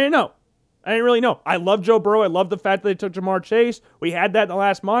I didn't know. I didn't really know. I love Joe Burrow. I love the fact that they took Jamar Chase. We had that in the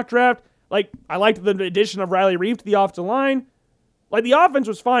last mock draft. Like, I liked the addition of Riley Reif to the offensive line. Like, the offense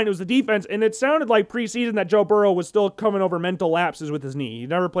was fine. It was the defense, and it sounded like preseason that Joe Burrow was still coming over mental lapses with his knee. He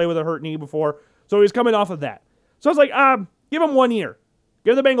never played with a hurt knee before, so he was coming off of that. So I was like, give him 1 year.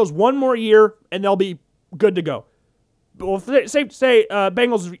 Give the Bengals 1 more year, and they'll be good to go. Well, safe to say,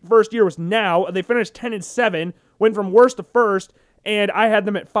 Bengals' first year was now. They finished 10-7, went from worst to first, and I had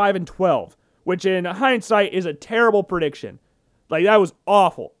them at 5-12, which in hindsight is a terrible prediction. Like, that was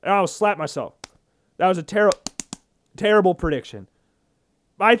awful. And I was slap myself. That was a terrible prediction.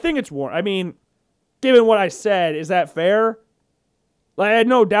 I think it's warm. I mean, given what I said, is that fair? Like, I had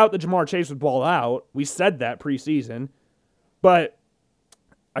no doubt that Jamar Chase would ball out. We said that preseason. But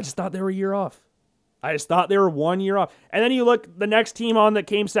I just thought they were a year off. I just thought they were 1 year off. And then you look, the next team on that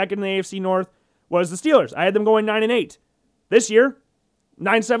came second in the AFC North was the Steelers. I had them going 9-8. This year,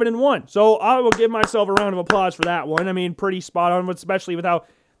 9-7-1. So I will give myself a round of applause for that one. I mean, pretty spot on, especially with how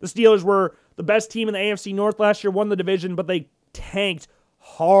the Steelers were the best team in the AFC North last year, won the division, but they tanked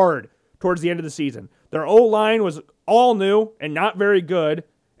hard towards the end of the season. Their O-line was all new and not very good,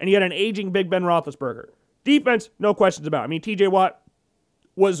 and you had an aging Big Ben Roethlisberger. Defense, no questions about it. I mean, TJ Watt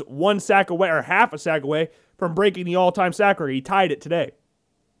was 1 sack away, or half a sack away, from breaking the all-time sack record. He tied it today,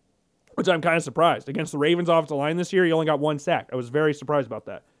 which I'm kind of surprised. Against the Ravens offensive line this year, he only got 1 sack. I was very surprised about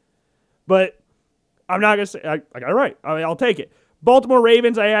that. But I'm not going to say, I got it right. I mean, I'll take it. Baltimore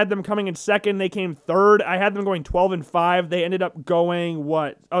Ravens, I had them coming in second. They came third. I had them going 12-5. They ended up going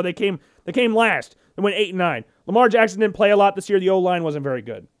what? Oh, they came last. They went 8-9. Lamar Jackson didn't play a lot this year. The O-line wasn't very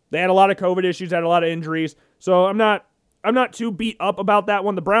good. They had a lot of COVID issues, had a lot of injuries. So I'm not too beat up about that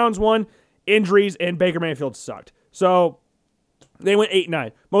one. The Browns won, injuries, and Baker Mayfield sucked. So they went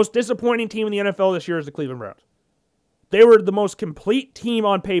 8-9. Most disappointing team in the NFL this year is the Cleveland Browns. They were the most complete team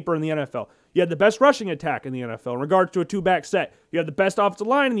on paper in the NFL. You had the best rushing attack in the NFL in regards to a 2-back set. You had the best offensive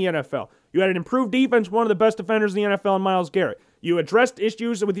line in the NFL. You had an improved defense, one of the best defenders in the NFL in Myles Garrett. You addressed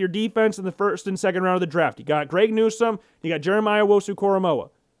issues with your defense in the first and second round of the draft. You got Greg Newsome. You got Jeremiah Owusu-Koramoah.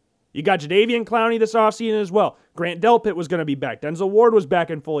 You got Jadeveon Clowney this offseason as well. Grant Delpit was going to be back. Denzel Ward was back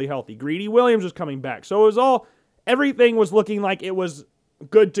and fully healthy. Greedy Williams was coming back. So it was everything was looking like it was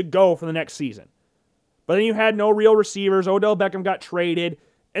good to go for the next season. But then you had no real receivers. Odell Beckham got traded.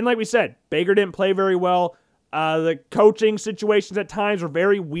 And like we said, Baker didn't play very well. The coaching situations at times were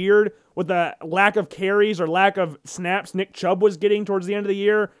very weird with the lack of carries or lack of snaps Nick Chubb was getting towards the end of the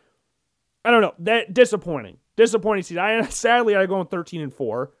year. I don't know. That disappointing. Disappointing season. Sadly, I go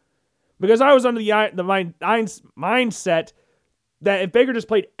 13-4 because I was under the mindset that if Baker just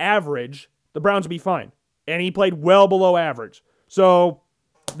played average, the Browns would be fine. And he played well below average. So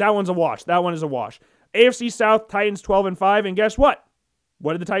that one's a wash. That one is a wash. AFC South, Titans 12-5. And guess what?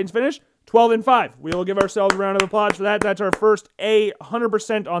 What did the Titans finish? 12-5. We will give ourselves a round of applause for that. That's our first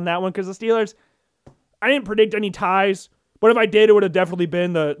 100% on that one because the Steelers, I didn't predict any ties, but if I did, it would have definitely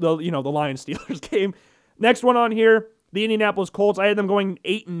been the Lions-Steelers game. Next one on here, the Indianapolis Colts. I had them going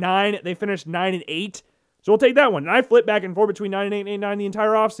 8-9. They finished 9-8. So we'll take that one. And I flipped back and forth between 9-8 and 8-9 the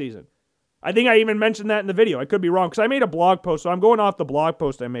entire offseason. I think I even mentioned that in the video. I could be wrong because I made a blog post, so I'm going off the blog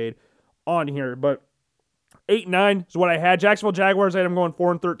post I made on here, but 8-9 is what I had. Jacksonville Jaguars, I had them going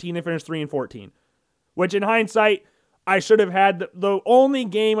 4-13. They finished 3-14. Which in hindsight, I should have had. The only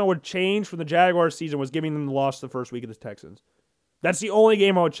game I would change from the Jaguars season was giving them the loss the first week of the Texans. That's the only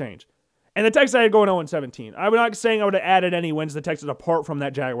game I would change. And the Texans I had going 0-17. I'm not saying I would have added any wins to the Texans apart from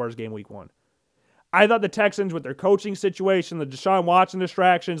that Jaguars game week 1. I thought the Texans, with their coaching situation, the Deshaun Watson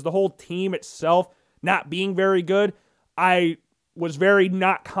distractions, the whole team itself not being very good, I was very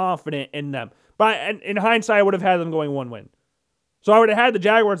not confident in them. But in hindsight, I would have had them going 1 win. So I would have had the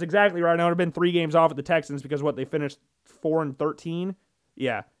Jaguars exactly right now. It would have been 3 games off at the Texans because they finished 4-13?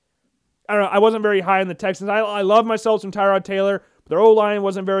 Yeah. I don't know. I wasn't very high on the Texans. I love myself some Tyrod Taylor, but their O-line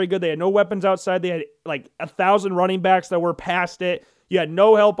wasn't very good. They had no weapons outside. They had like 1,000 running backs that were past it. You had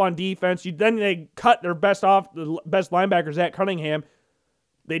no help on defense. Then they cut their best linebackers at Cunningham.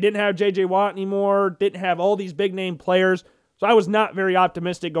 They didn't have J.J. Watt anymore. Didn't have all these big-name players. So I was not very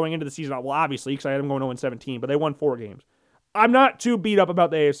optimistic going into the season. Well, obviously, because I had them going 0-17, but they won 4 games. I'm not too beat up about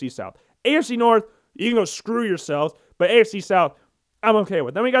the AFC South. AFC North, you can go screw yourselves, but AFC South, I'm okay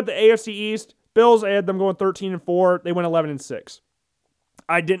with. Then we got the AFC East. Bills, I had them going 13-4. They went 11-6.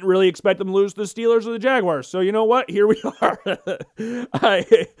 I didn't really expect them to lose to the Steelers or the Jaguars. So you know what? Here we are.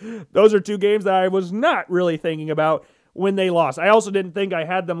 Those are 2 games that I was not really thinking about when they lost. I also didn't think I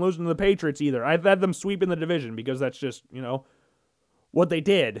had them losing to the Patriots either. I had them sweeping the division because that's just, what they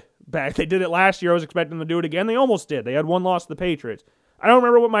did. back. They did it last year. I was expecting them to do it again. They almost did. They had one loss to the Patriots. I don't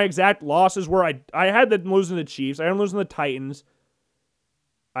remember what my exact losses were. I had them losing to the Chiefs. I had them losing to the Titans.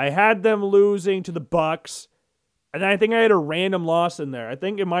 I had them losing to the Bucks. And I think I had a random loss in there. I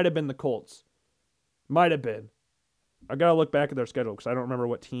think it might have been the Colts. Might have been. I got to look back at their schedule because I don't remember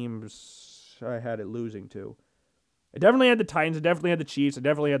what teams I had it losing to. I definitely had the Titans. I definitely had the Chiefs. I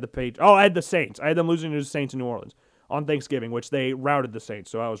definitely had the Patriots. Oh, I had the Saints. I had them losing to the Saints in New Orleans on Thanksgiving, which they routed the Saints,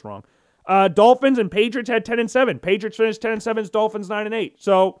 so I was wrong. Dolphins and Patriots had 10-7. Patriots finished 10-7. Dolphins 9-8.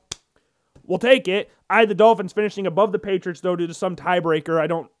 So we'll take it. I had the Dolphins finishing above the Patriots, though, due to some tiebreaker. I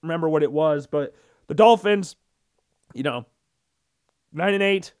don't remember what it was, but the Dolphins,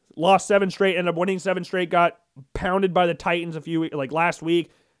 9-8, lost 7 straight, ended up winning 7 straight, got pounded by the Titans last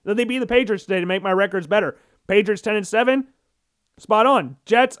week. Then they beat the Patriots today to make my records better. Patriots 10-7, spot on.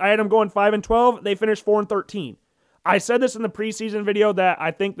 Jets, I had them going 5-12. They finished 4-13. I said this in the preseason video that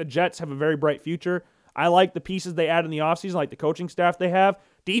I think the Jets have a very bright future. I like the pieces they add in the offseason, like the coaching staff they have.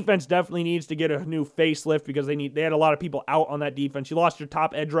 Defense definitely needs to get a new facelift because they had a lot of people out on that defense. You lost your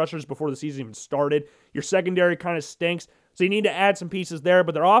top edge rushers before the season even started. Your secondary kind of stinks, so you need to add some pieces there.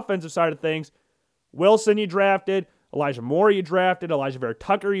 But their offensive side of things, Wilson you drafted, Elijah Moore you drafted, Elijah Vera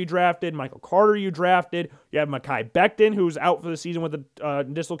Tucker you drafted, Michael Carter you drafted. You have Mekhi Becton, who's out for the season with a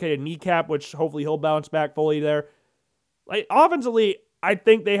dislocated kneecap, which hopefully he'll bounce back fully there. Offensively, I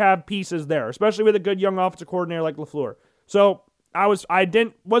think they have pieces there, especially with a good young offensive coordinator like LaFleur. So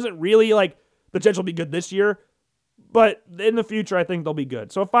wasn't really like the Jets will be good this year, but in the future I think they'll be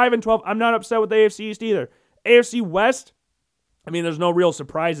good. So 5-12, I'm not upset with the AFC East either. AFC West, there's no real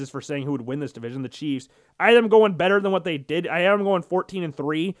surprises for saying who would win this division. The Chiefs. I had them going better than what they did. I had them going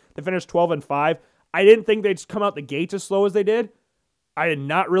 14-3. They finished 12-5. I didn't think they'd come out the gates as slow as they did. I did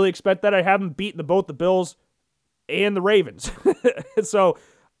not really expect that. I have them beat both the Bills and the Ravens. So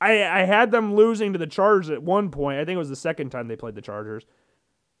I had them losing to the Chargers at one point. I think it was the second time they played the Chargers.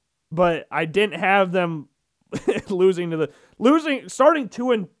 But I didn't have them starting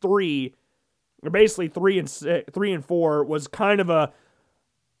 2-3, or basically 3-4 was kind of a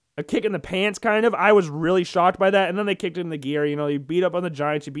kick in the pants, kind of. I was really shocked by that, and then they kicked it in the gear. You beat up on the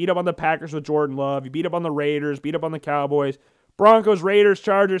Giants, you beat up on the Packers with Jordan Love, you beat up on the Raiders, beat up on the Cowboys, Broncos, Raiders,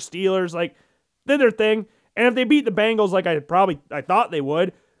 Chargers, Steelers, did their thing. And if they beat the Bengals like I thought they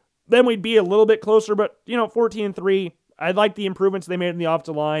would, then we'd be a little bit closer. But, 14-3, I like the improvements they made in the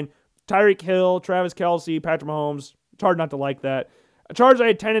offensive line. Tyreek Hill, Travis Kelce, Patrick Mahomes. It's hard not to like that. Chargers, I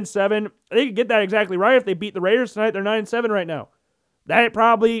had 10-7. They could get that exactly right if they beat the Raiders tonight. They're 9-7 right now. That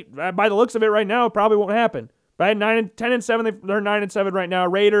probably, by the looks of it right now, it probably won't happen. But I had 10-7. They're 9-7 right now.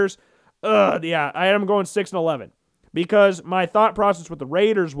 Raiders, I had them going 6-11. Because my thought process with the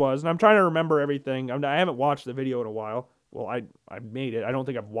Raiders was, and I'm trying to remember everything. I haven't watched the video in a while. Well, I made it. I don't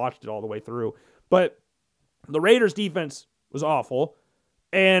think I've watched it all the way through. But the Raiders' defense was awful.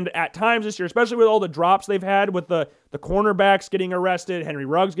 And at times this year, especially with all the drops they've had, with the cornerbacks getting arrested, Henry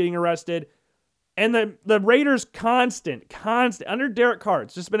Ruggs getting arrested, and the Raiders' constant, under Derek Carr,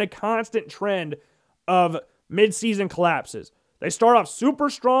 it's just been a constant trend of midseason collapses. They start off super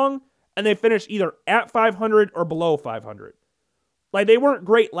strong, and they finish either at 500 or below 500. They weren't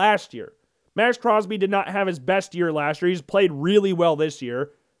great last year. Max Crosby did not have his best year last year. He's played really well this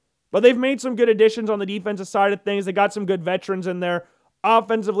year. But they've made some good additions on the defensive side of things. They got some good veterans in there.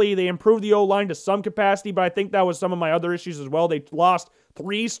 Offensively, they improved the O-line to some capacity, but I think that was some of my other issues as well. They lost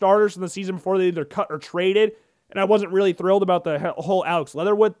 3 starters in the season before they either cut or traded, and I wasn't really thrilled about the whole Alex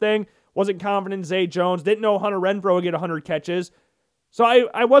Leatherwood thing. Wasn't confident in Zay Jones. Didn't know Hunter Renfrow would get 100 catches. So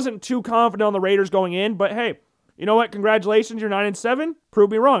I wasn't too confident on the Raiders going in, but hey, you know what? Congratulations, you're 9-7.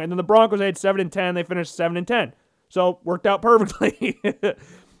 Prove me wrong. And then the Broncos had 7-10. They finished 7-10. So worked out perfectly.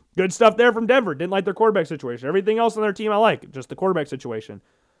 Good stuff there from Denver. Didn't like their quarterback situation. Everything else on their team I like, just the quarterback situation.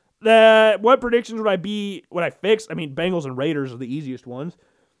 What predictions would I fix? Bengals and Raiders are the easiest ones.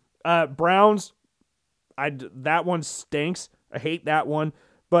 Browns, that one stinks. I hate that one.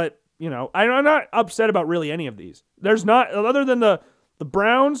 But, I'm not upset about really any of these. There's not, other than the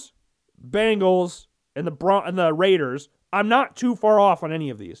Browns, Bengals, and the Raiders, I'm not too far off on any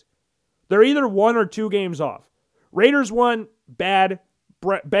of these. They're either 1 or 2 games off. Raiders won, bad.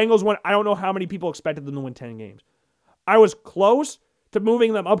 Bengals won, I don't know how many people expected them to win 10 games. I was close to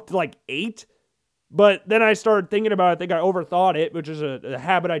moving them up to 8, but then I started thinking about it. I think I overthought it, which is a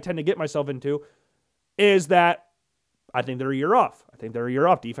habit I tend to get myself into, is that I think they're a year off.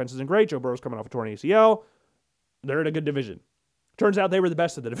 Defense isn't great. Joe Burrow's coming off a torn ACL. They're in a good division. Turns out they were the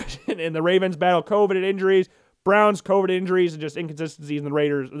best of the division. And the Ravens battle COVID and injuries. Browns, COVID injuries, and just inconsistencies in the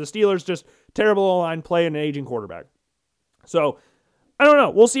Raiders. The Steelers, just terrible line play and an aging quarterback. So I don't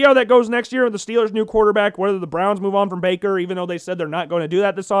know. We'll see how that goes next year with the Steelers' new quarterback, whether the Browns move on from Baker, even though they said they're not going to do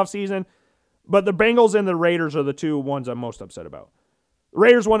that this offseason. But the Bengals and the Raiders are the two ones I'm most upset about. The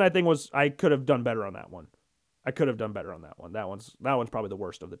Raiders one, I think, I could have done better on that one. That one's probably the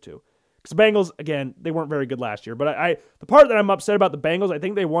worst of the two. Because the Bengals, again, they weren't very good last year. But the part that I'm upset about the Bengals, I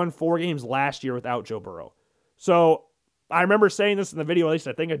think they won 4 games last year without Joe Burrow. So I remember saying this in the video, at least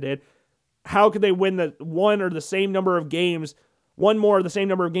I think I did. How could they win one more of the same number of games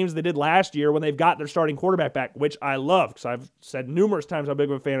they did last year when they've got their starting quarterback back, which I love because I've said numerous times how big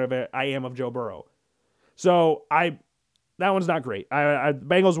of a fan of it I am of Joe Burrow. So that one's not great.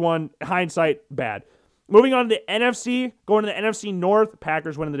 Bengals won, hindsight, bad. Moving on to the NFC, going to the NFC North,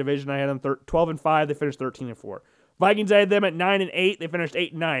 Packers winning the division. I had them 12-5. They finished 13-4. Vikings, I had them at 9-8. They finished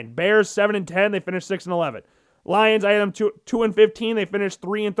 8-9. Bears 7-10. They finished 6-11. Lions, I had them 2-15. They finished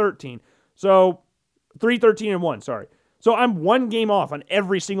 3-13. So 3-13-1. Sorry. So I'm 1 game off on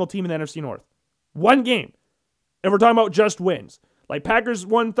every single team in the NFC North. 1 game. And we're talking about just wins. Like Packers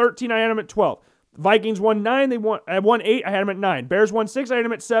won 13. I had them at 12. Vikings won 9. I won 8. I had them at 9. Bears won 6. I had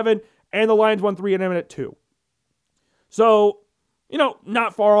them at 7. And the Lions won 3 and I'm at 2. So,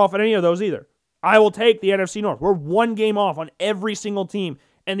 not far off on any of those either. I will take the NFC North. We're 1 game off on every single team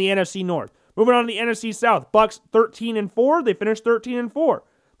in the NFC North. Moving on to the NFC South. Bucks 13-4. They finished 13-4.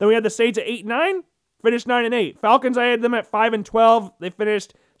 Then we had the Saints at 8-9. Finished 9-8. Falcons, I had them at 5-12. They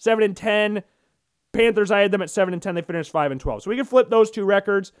finished 7-10. Panthers, I had them at 7-10. They finished 5-12. So we can flip those 2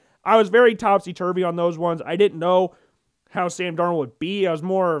 records. I was very topsy-turvy on those ones. I didn't know how Sam Darnold would be. I was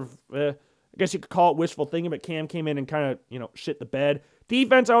more of, I guess you could call it wishful thinking, but Cam came in and kind of, shit the bed.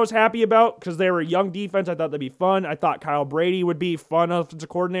 Defense I was happy about because they were a young defense. I thought that'd be fun. I thought Kyle Brady would be fun offensive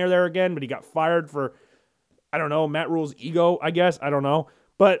coordinator there again, but he got fired for, I don't know, Matt Rule's ego, I guess. I don't know.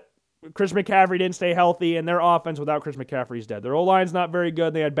 But Chris McCaffrey didn't stay healthy, and their offense without Chris McCaffrey is dead. Their O-line's not very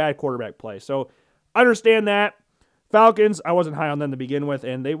good. They had bad quarterback play. So understand that. Falcons, I wasn't high on them to begin with,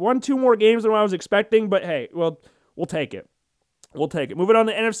 and they won 2 more games than what I was expecting, but hey, well, we'll take it. Moving on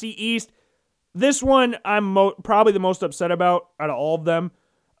to the NFC East. This one I'm probably the most upset about out of all of them.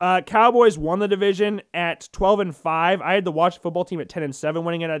 Cowboys won the division at 12-5. I had the Washington football team at 10-7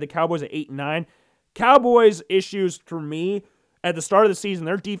 winning it. I had the Cowboys at 8-9. Cowboys issues for me at the start of the season,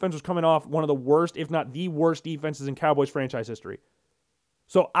 their defense was coming off one of the worst, if not the worst defenses in Cowboys franchise history.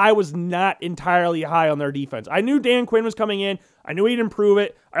 So I was not entirely high on their defense. I knew Dan Quinn was coming in. I knew he'd improve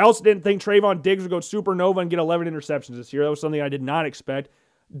it. I also didn't think Trayvon Diggs would go supernova and get 11 interceptions this year. That was something I did not expect.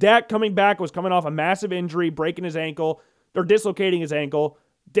 Dak coming back was coming off a massive injury, breaking his ankle. They're dislocating his ankle.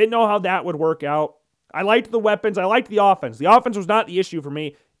 Didn't know how that would work out. I liked the weapons. I liked the offense. The offense was not the issue for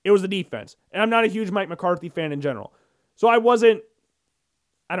me. It was the defense. And I'm not a huge Mike McCarthy fan in general. So I wasn't,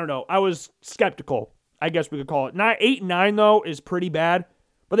 I was skeptical, I guess we could call it. 8-9, though, is pretty bad.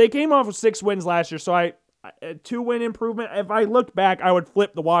 But they came off with 6 wins last year, so a 2-win improvement. If I looked back, I would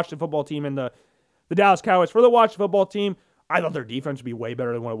flip the Washington football team and the Dallas Cowboys. For the Washington football team, I thought their defense would be way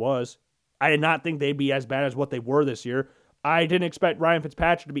better than what it was. I did not think they'd be as bad as what they were this year. I didn't expect Ryan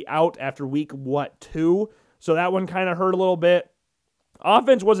Fitzpatrick to be out after week, 2? So that one kind of hurt a little bit.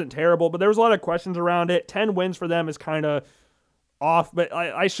 Offense wasn't terrible, but there was a lot of questions around it. 10 wins for them is kind of off, but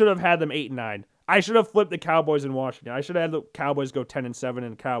I should have had them 8-9. I should have flipped the Cowboys in Washington. I should have had the Cowboys go 10-7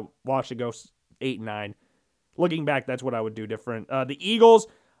 and Washington go 8-9. Looking back, that's what I would do different. The Eagles,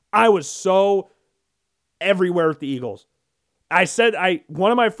 I was so everywhere with the Eagles.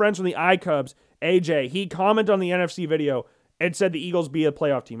 One of my friends from the iCubs, AJ, he commented on the NFC video and said the Eagles be a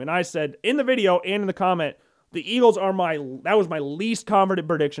playoff team. And I said in the video and in the comment, the Eagles that was my least confident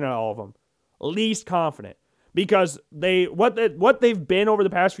prediction out of all of them. Least confident. Because what they've been over the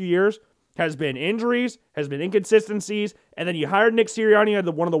past few years has been injuries, has been inconsistencies, and then you hired Nick Sirianni. You had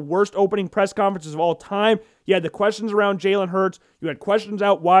one of the worst opening press conferences of all time. You had the questions around Jalen Hurts. You had questions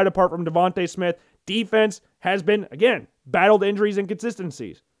out wide apart from Devontae Smith. Defense has been, again, battled injuries and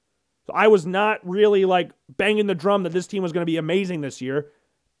inconsistencies. So I was not really banging the drum that this team was going to be amazing this year.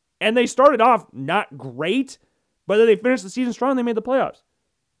 And they started off not great, but then they finished the season strong and they made the playoffs.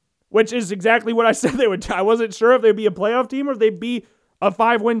 Which is exactly what I said they would. I wasn't sure if they'd be a playoff team or if they'd be a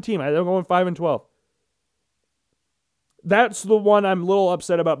 5-win team. They're going 5-12. That's the one I'm a little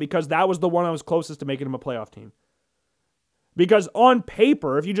upset about because that was the one I was closest to making them a playoff team. Because on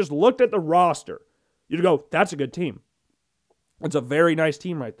paper, if you just looked at the roster, you'd go, that's a good team. It's a very nice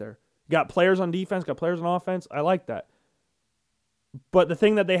team right there. You got players on defense, got players on offense. I like that. But the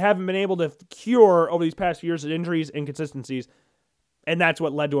thing that they haven't been able to cure over these past few years is injuries, inconsistencies, and that's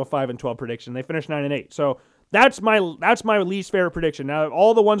what led to a 5-12 prediction. They finished 9-8. So that's my least favorite prediction. Now,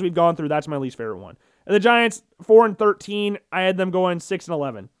 all the ones we've gone through, that's my least favorite one. And And the Giants, 4-13, I had them going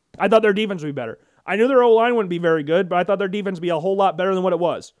 6-11. I thought their defense would be better. I knew their O-line wouldn't be very good, but I thought their defense would be a whole lot better than what it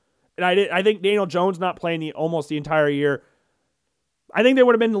was. And I think Daniel Jones not playing almost the entire year. I think they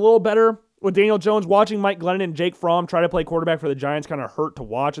would have been a little better with Daniel Jones. Watching Mike Glennon and Jake Fromm try to play quarterback for the Giants kind of hurt to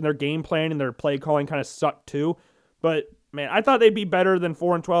watch, and their game plan and their play calling kind of sucked too. But man, I thought they'd be better than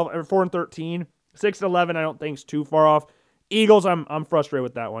 4-12 or 4-13. 6-11, I don't think is too far off. Eagles, I'm frustrated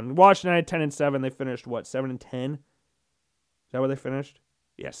with that one. Washington had 10-7. They finished 7-10. Is that where they finished?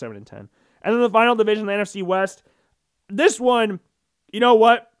 Yeah, 7-10. And then the final division, the NFC West. This one, you know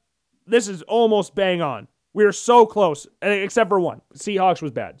what? This is almost bang on. We were so close, except for one. Seahawks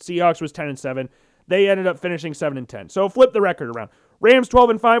was bad. Seahawks was 10-7. They ended up finishing 7-10. So flip the record around. Rams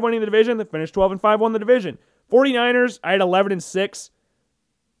 12-5 winning the division. They finished 12-5, won the division. 49ers, I had 11-6.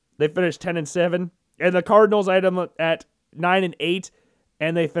 They finished 10-7. And the Cardinals, I had them at 9-8,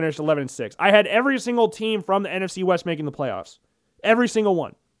 and they finished 11-6. I had every single team from the NFC West making the playoffs. Every single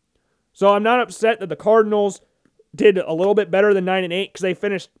one. So I'm not upset that the Cardinals did a little bit better than 9-8 because they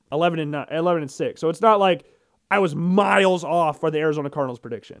finished 11-6. So it's not like I was miles off for the Arizona Cardinals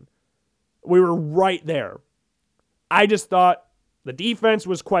prediction. We were right there. I just thought the defense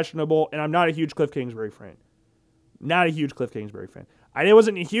was questionable, and I'm not a huge Cliff Kingsbury fan. I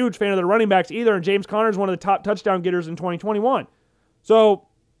wasn't a huge fan of the running backs either, and James Conner is one of the top touchdown getters in 2021. So,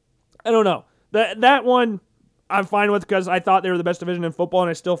 I don't know. That one I'm fine with because I thought they were the best division in football, and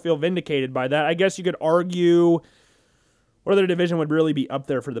I still feel vindicated by that. I guess you could argue what other division would really be up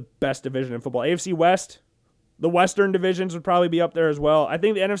there for the best division in football. AFC West, the Western divisions would probably be up there as well. I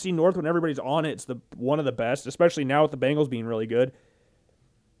think the NFC North, when everybody's on it, it's one of the best, especially now with the Bengals being really good.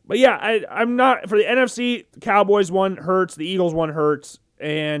 But yeah, I'm not, for the NFC, the Cowboys one hurts, the Eagles one hurts,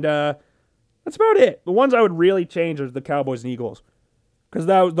 and that's about it. The ones I would really change are the Cowboys and Eagles, because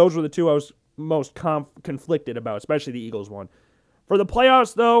those were the two I was most conflicted about, especially the Eagles one. For the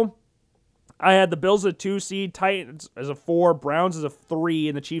playoffs, though, I had the Bills as a 2 seed, Titans as a 4, Browns as a 3,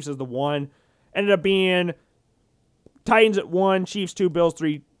 and the Chiefs as the 1. Ended up being Titans at 1, Chiefs 2, Bills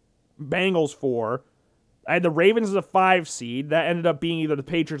 3, Bengals 4. I had the Ravens as a 5 seed. That ended up being either the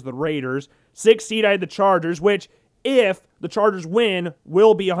Patriots or the Raiders. 6 seed, I had the Chargers, which, if the Chargers win,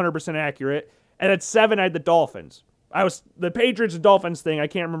 will be 100% accurate. And at 7, I had the Dolphins. The Patriots and Dolphins thing, I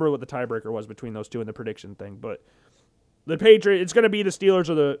can't remember what the tiebreaker was between those two in the prediction thing, but the Patriots, it's going to be the Steelers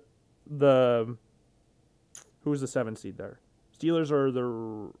or who's the 7 seed there? Steelers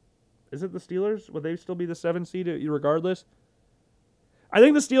or is it the Steelers? Would they still be the 7 seed regardless? I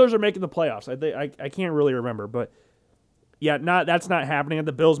think the Steelers are making the playoffs. I can't really remember, but yeah, that's not happening. And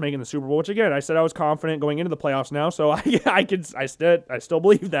the Bills making the Super Bowl, which again, I said I was confident going into the playoffs now, so I still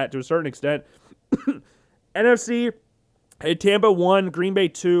believe that to a certain extent. NFC, I had Tampa 1, Green Bay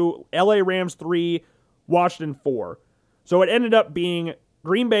 2, LA Rams 3, Washington 4. So it ended up being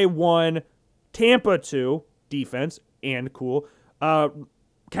Green Bay 1, Tampa 2, defense, and cool,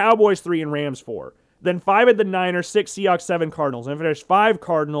 Cowboys 3, and Rams 4. Then 5 at the Niners, 6 Seahawks, 7 Cardinals. And I finished 5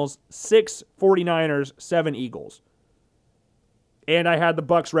 Cardinals, 6 49ers, 7 Eagles. And I had the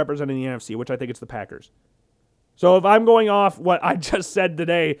Bucs representing the NFC, which I think it's the Packers. So if I'm going off what I just said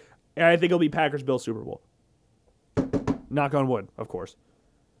today, I think it'll be Packers-Bills Super Bowl. Knock on wood, of course.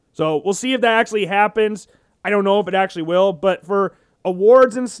 So we'll see if that actually happens. I don't know if it actually will, but for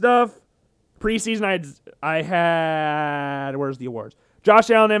awards and stuff, preseason I had where's the awards? Josh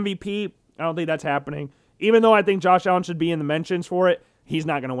Allen MVP. I don't think that's happening. Even though I think Josh Allen should be in the mentions for it, he's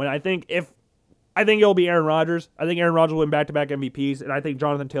not going to win. I think it'll be Aaron Rodgers. I think Aaron Rodgers will win back-to-back MVPs, and I think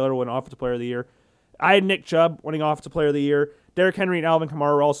Jonathan Taylor will win Offensive Player of the Year. I had Nick Chubb winning Offensive Player of the Year. Derrick Henry and Alvin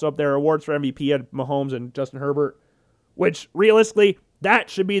Kamara were also up there. Awards for MVP had Mahomes and Justin Herbert, which realistically, that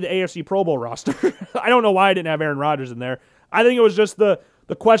should be the AFC Pro Bowl roster. I don't know why I didn't have Aaron Rodgers in there. I think it was just the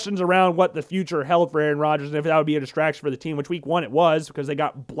questions around what the future held for Aaron Rodgers and if that would be a distraction for the team, which week 1 it was because they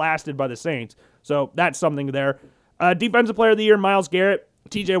got blasted by the Saints. So that's something there. Defensive Player of the Year, Myles Garrett.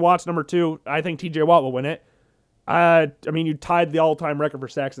 TJ Watt's number 2. I think TJ Watt will win it. You tied the all-time record for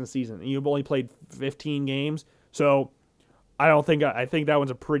sacks in the season, and you've only played 15 games. So I think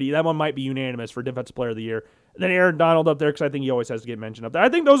that one might be unanimous for Defensive Player of the Year. And then Aaron Donald up there because I think he always has to get mentioned up there. I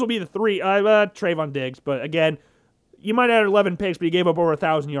think those will be the 3. Trayvon Diggs, but again, you might have 11 picks, but he gave up over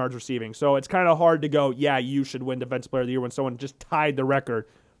 1,000 yards receiving. So it's kind of hard to go, yeah, you should win Defensive Player of the Year when someone just tied the record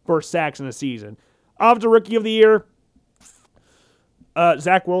for sacks in a season. Offensive Rookie of the Year,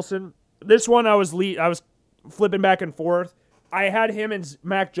 Zach Wilson. This one I was flipping back and forth. I had him and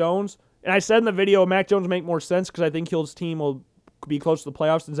Mac Jones, and I said in the video Mac Jones make more sense because I think his team will be close to the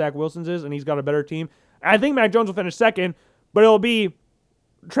playoffs than Zach Wilson's is, and he's got a better team. I think Mac Jones will finish second, but it'll be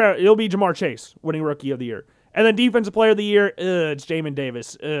it'll be Jamar Chase winning Rookie of the Year. And then Defensive Player of the Year, it's Jamin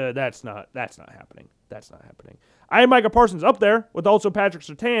Davis. That's not happening. That's not happening. I have Micah Parsons up there with also Patrick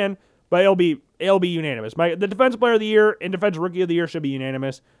Surtain, but it'll be unanimous. The Defensive Player of the Year and Defensive Rookie of the Year should be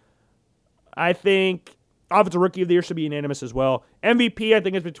unanimous. I think Offensive Rookie of the Year should be unanimous as well. MVP, I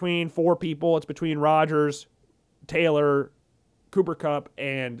think, is between 4 people. It's between Rodgers, Taylor, Cooper Kupp,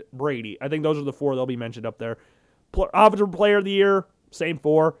 and Brady. I think those are the 4 that'll be mentioned up there. Offensive Player of the Year, same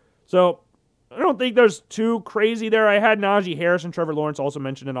 4. So I don't think there's too crazy there. I had Najee Harris and Trevor Lawrence also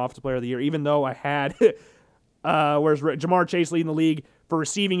mentioned in Offensive Player of the Year, even though I had whereas Jamar Chase leading the league for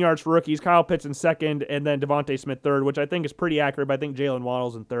receiving yards for rookies, Kyle Pitts in second, and then Devontae Smith third, which I think is pretty accurate, but I think Jalen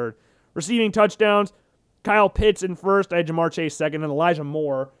Waddle's in third. Receiving touchdowns, Kyle Pitts in first, I had Jamar Chase second, and Elijah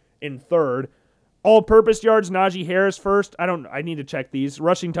Moore in third. All-purpose yards, Najee Harris first. I need to check these.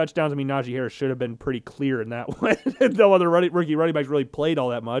 Rushing touchdowns, Najee Harris should have been pretty clear in that one. No other rookie running backs really played all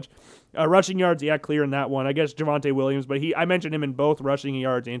that much. Rushing yards, yeah, clear in that one. I guess Javonte Williams, but I mentioned him in both rushing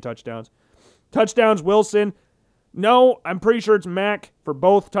yards and touchdowns. Touchdowns, Wilson. No, I'm pretty sure it's Mack for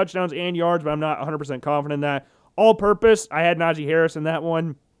both touchdowns and yards, but I'm not 100% confident in that. All-purpose, I had Najee Harris in that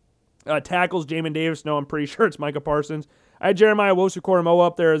one. Tackles, Jamin Davis. No, I'm pretty sure it's Micah Parsons. I had Jeremiah Owusu-Koramoah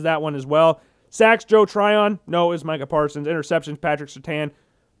up there as that one as well. Sacks, Joe Tryon. No, it's Micah Parsons. Interceptions, Patrick Surtain.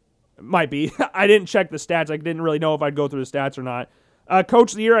 Might be. I didn't check the stats. I didn't really know if I'd go through the stats or not.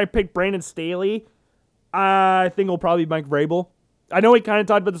 Coach of the Year, I picked Brandon Staley. I think it'll probably be Mike Vrabel. I know we kind of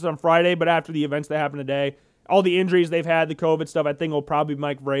talked about this on Friday, but after the events that happened today, all the injuries they've had, the COVID stuff, I think it'll probably be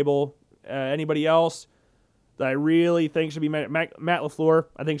Mike Vrabel. Anybody else that I really think should be Matt LaFleur,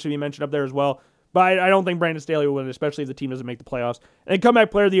 I think should be mentioned up there as well. But I don't think Brandon Staley will win, especially if the team doesn't make the playoffs. And then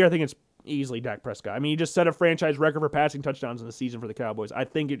comeback player of the year, I think it's easily Dak Prescott. He just set a franchise record for passing touchdowns in the season for the Cowboys. I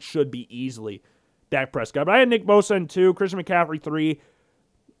think it should be easily Dak Prescott. But I had Nick Bosa in 2, Christian McCaffrey 3.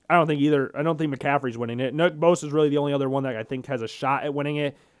 I don't think McCaffrey's winning it. Nick Bosa is really the only other one that I think has a shot at winning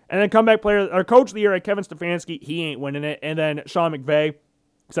it. And then comeback player, or coach of the year, Kevin Stefanski, he ain't winning it. And then Sean McVay,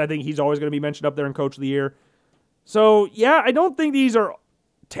 because I think he's always going to be mentioned up there in coach of the year. So, yeah, I don't think these are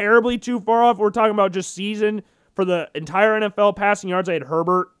terribly too far off. We're talking about just season for the entire NFL. Passing yards, I had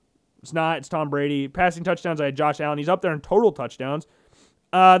Herbert. It's not. It's Tom Brady. Passing touchdowns, I had Josh Allen. He's up there in total touchdowns.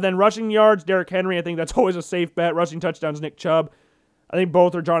 Then rushing yards, Derrick Henry. I think that's always a safe bet. Rushing touchdowns, Nick Chubb. I think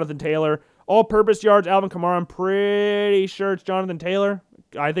both are Jonathan Taylor. All-purpose yards, Alvin Kamara. I'm pretty sure it's Jonathan Taylor.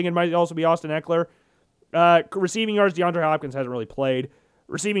 I think it might also be Austin Eckler. Receiving yards, DeAndre Hopkins hasn't really played.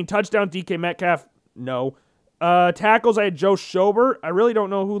 Receiving touchdowns, DK Metcalf. No. Tackles, I had Joe Schobert. I really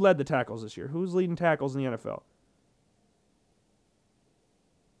don't know who led the tackles this year. Who's leading tackles in the NFL?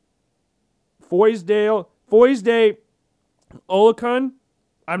 Foysday Olakun.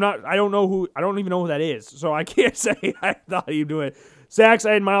 I don't even know who that is, so I can't say I thought he'd do it. Sacks,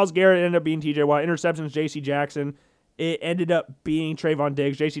 I had Myles Garrett, it ended up being TJ Watt. Interceptions, JC Jackson. It ended up being Trayvon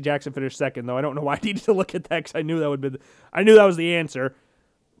Diggs. JC Jackson finished second, though. I don't know why I needed to look at that because I knew that was the answer.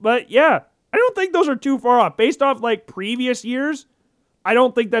 But yeah, I don't think those are too far off. Based off like previous years, I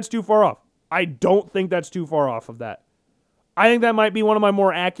don't think that's too far off. I don't think that's too far off of that. I think that might be one of my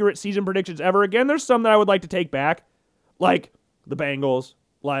more accurate season predictions ever. Again, there's some that I would like to take back, like the Bengals,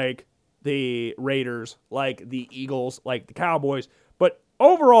 like the Raiders, like the Eagles, like the Cowboys. But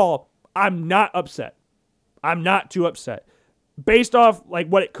overall, I'm not upset. I'm not too upset. Based off like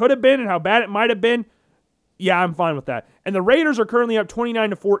what it could have been and how bad it might have been, yeah, I'm fine with that. And the Raiders are currently up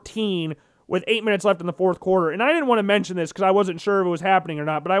 29-14 with 8 minutes left in the fourth quarter. And I didn't want to mention this because I wasn't sure if it was happening or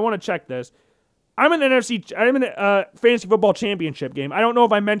not, but I want to check this. I'm in a fantasy football championship game. I don't know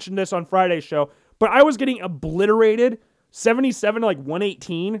if I mentioned this on Friday's show, but I was getting obliterated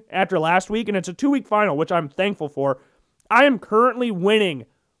 77-118 after last week, and it's a 2-week final, which I'm thankful for. I am currently winning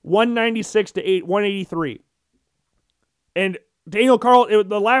 196-183. And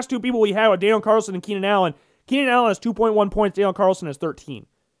the last two people we had were Daniel Carlson and Keenan Allen. Keenan Allen has 2.1 points. Daniel Carlson has 13.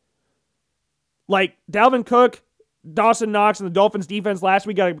 Like, Dalvin Cook, Dawson Knox, and the Dolphins defense last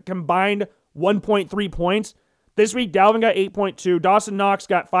week got a combined 1.3 points. This week, Dalvin got 8.2. Dawson Knox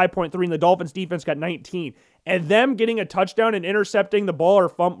got 5.3, and the Dolphins defense got 19. And them getting a touchdown and intercepting the ball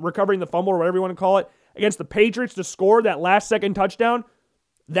or recovering the fumble or whatever you want to call it against the Patriots to score that last-second touchdown,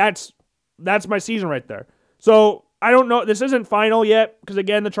 that's my season right there. So, I don't know. This isn't final yet because,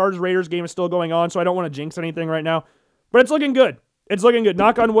 again, the Chargers-Raiders game is still going on, so I don't want to jinx anything right now. But it's looking good. It's looking good.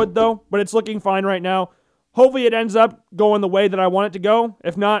 Knock on wood, though, but it's looking fine right now. Hopefully it ends up going the way that I want it to go.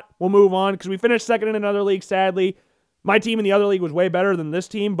 If not, we'll move on because we finished second in another league, sadly. My team in the other league was way better than this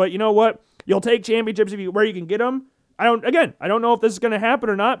team, but you know what? You'll take championships where you can get them. I don't know if this is going to happen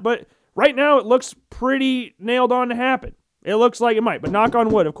or not, but right now it looks pretty nailed on to happen. It looks like it might, but knock on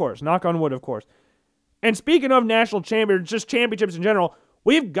wood, of course. Knock on wood, of course. And speaking of national champions, just championships in general,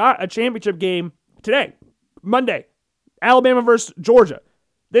 we've got a championship game today, Monday, Alabama versus Georgia.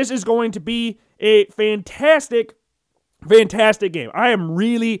 This is going to be a fantastic game. I am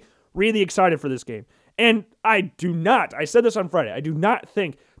really, really excited for this game. And I said this on Friday, I do not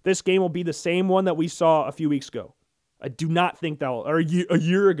think this game will be the same one that we saw a few weeks ago. I do not think or a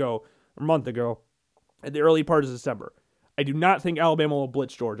year ago, or a month ago, at the early part of December. I do not think Alabama will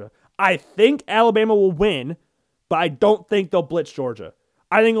blitz Georgia. I think Alabama will win, but I don't think they'll blitz Georgia.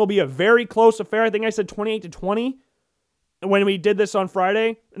 I think it'll be a very close affair. I think I said 28-20 when we did this on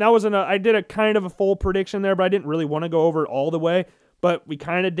Friday. And I did a kind of a full prediction there, but I didn't really want to go over it all the way, but we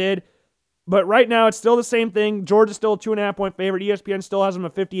kind of did. But right now, it's still the same thing. Georgia's still a 2.5-point favorite. ESPN still has them a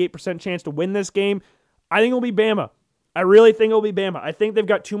 58% chance to win this game. I think it'll be Bama. I really think it'll be Bama. I think they've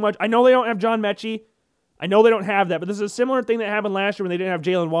got too much. I know they don't have John Mechie. I know they don't have that, but this is a similar thing that happened last year when they didn't have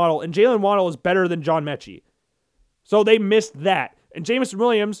Jalen Waddle, and Jalen Waddle is better than John Mechie. So they missed that. And Jameson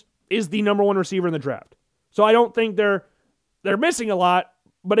Williams is the number one receiver in the draft. So I don't think they're missing a lot,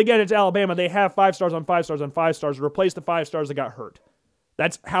 but again, it's Alabama. They have 5 stars on 5 stars on 5 stars to replace the 5 stars that got hurt.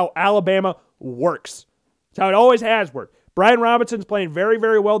 That's how Alabama works. It's how it always has worked. Brian Robinson's playing very,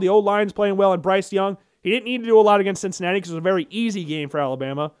 very well. The O-line's playing well, and Bryce Young, he didn't need to do a lot against Cincinnati because it was a very easy game for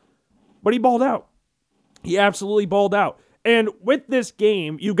Alabama, but he balled out. He absolutely balled out. And with this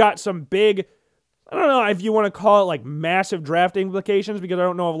game, you got some big, I don't know if you want to call it like massive draft implications, because I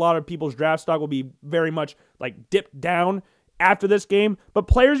don't know if a lot of people's draft stock will be very much like dipped down after this game. But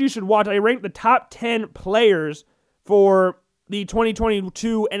players you should watch, I ranked the top 10 players for the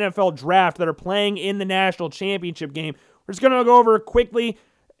 2022 NFL draft that are playing in the national championship game. We're just going to go over it quickly.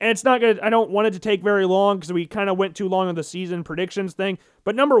 And it's not good. I don't want it to take very long because we kind of went too long on the season predictions thing.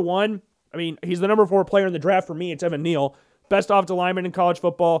 But number one, I mean, he's the number 4 player in the draft for me. It's Evan Neal. Best offensive lineman in college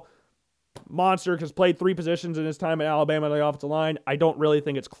football. Monster, has played 3 positions in his time at Alabama on the offensive line. I don't really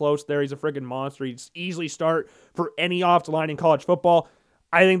think it's close there. He's a freaking monster. He'd easily start for any offensive line in college football.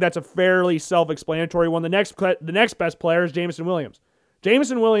 I think that's a fairly self-explanatory one. The next best player is Jameson Williams.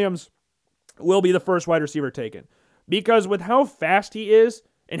 Jameson Williams will be the first wide receiver taken. Because with how fast he is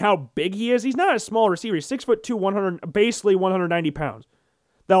and how big he is, he's not a small receiver. He's 6'2", basically 190 pounds.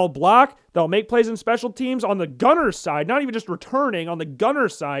 They'll block, they'll make plays in special teams on the gunner side, not even just returning, on the gunner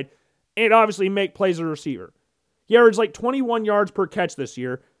side, and obviously make plays as a receiver. He averaged like 21 yards per catch this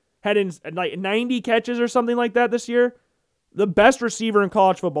year, had in like 90 catches or something like that this year. The best receiver in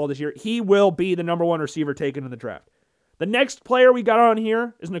college football this year. He will be the number 1 receiver taken in the draft. The next player we got on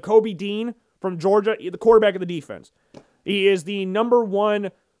here is Nakobe Dean from Georgia, the quarterback of the defense. He is the number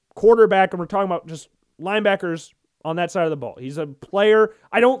 1 quarterback, and we're talking about just linebackers on that side of the ball. He's a player.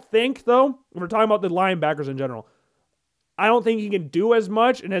 I don't think, though, if we're talking about the linebackers in general, I don't think he can do as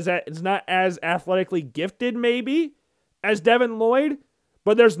much and is not as athletically gifted, maybe, as Devin Lloyd,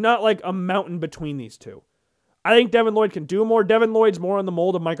 but there's not like a mountain between these two. I think Devin Lloyd can do more. Devin Lloyd's more in the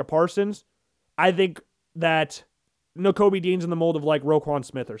mold of Micah Parsons. I think that Nakobe Dean's in the mold of like Roquan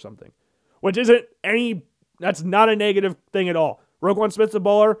Smith or something, which that's not a negative thing at all. Roquan Smith's a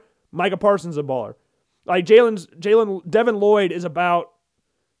baller. Micah Parsons a baller. Like Devin Lloyd is about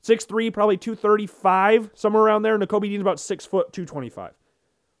 6'3", probably 235, somewhere around there. Nakobe Dean's about 6 foot, 225.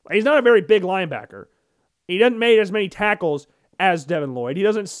 He's not a very big linebacker. He doesn't make as many tackles as Devin Lloyd. He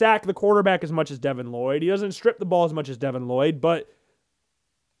doesn't sack the quarterback as much as Devin Lloyd. He doesn't strip the ball as much as Devin Lloyd, but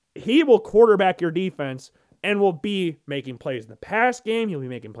he will quarterback your defense and will be making plays in the pass game. He'll be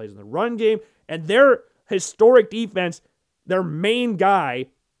making plays in the run game. And their historic defense, their main guy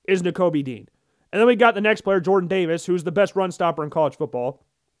is Nakobe Dean. And then we got the next player, Jordan Davis, who's the best run stopper in college football.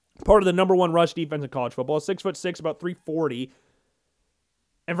 Part of the number 1 rush defense in college football. 6'6", about 340.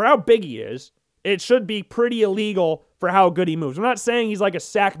 And for how big he is, it should be pretty illegal for how good he moves. I'm not saying he's like a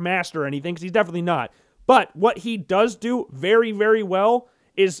sack master or anything, because he's definitely not. But what he does do very, very well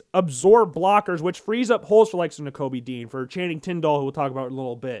is absorb blockers, which frees up holes for like Nakobe Dean, for Channing Tindall, who we'll talk about in a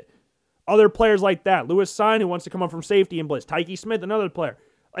little bit. Other players like that. Lewis Sine, who wants to come up from safety and blitz. Tyke Smith, another player.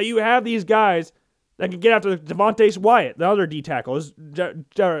 You have these guys that can get after Devontae Wyatt, the other D tackle, is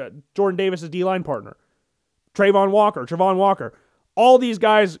Jordan Davis' D-line partner. Travon Walker. All these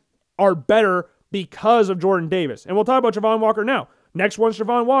guys are better because of Jordan Davis. And we'll talk about Travon Walker now. Next one's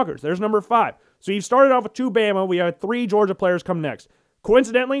Travon Walker. There's number 5. So you've started off with 2 Bama. We have 3 Georgia players come next.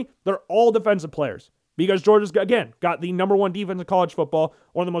 Coincidentally, they're all defensive players because Georgia's, again, got the number 1 defense in college football,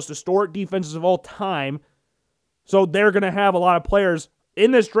 one of the most historic defenses of all time. So they're going to have a lot of players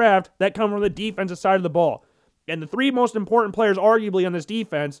in this draft that come from the defensive side of the ball. And the 3 most important players arguably on this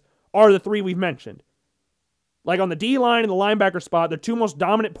defense are the 3 we've mentioned. Like on the D-line and the linebacker spot, the two most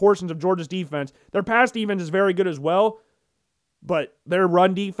dominant portions of Georgia's defense. Their pass defense is very good as well, but their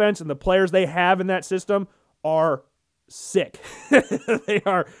run defense and the players they have in that system are sick. They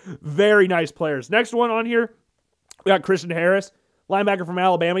are very nice players. Next one on here, we got Christian Harris, linebacker from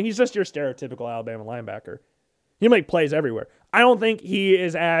Alabama. He's just your stereotypical Alabama linebacker. He'll make plays everywhere. I don't think he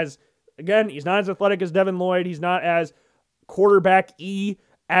is he's not as athletic as Devin Lloyd. He's not as quarterback-y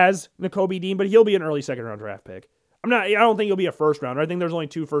as Nakobe Dean, but he'll be an early second-round draft pick. I don't think he'll be a first-rounder. I think there's only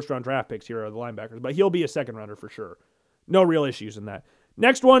 2 first-round draft picks here of the linebackers, but he'll be a second-rounder for sure. No real issues in that.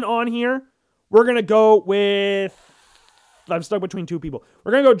 Next one on here, we're going to go with, I'm stuck between 2 people.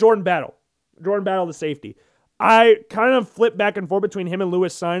 We're going to go Jordan Battle. Jordan Battle, the safety. I kind of flip back and forth between him and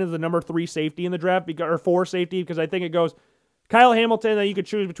Lewis Sine as the number 3 safety in the draft, or 4 safety, because I think it goes Kyle Hamilton, then you could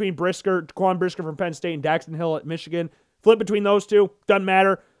choose between Quan Brisker from Penn State and Daxton Hill at Michigan. Flip between those two, doesn't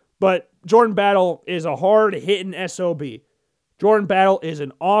matter. But Jordan Battle is a hard-hitting SOB. Jordan Battle is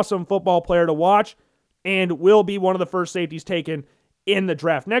an awesome football player to watch and will be one of the first safeties taken in the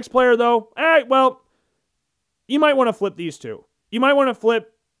draft. Next player, though, you might want to flip these two. You might want to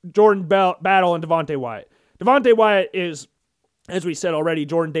flip Jordan Battle and Devontae Wyatt. Devontae Wyatt is, as we said already,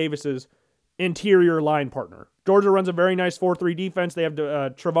 Jordan Davis's interior line partner. Georgia runs a very nice 4-3 defense. They have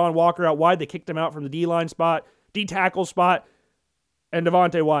Travon Walker out wide. They kicked him out from the D-line spot, D-tackle spot, and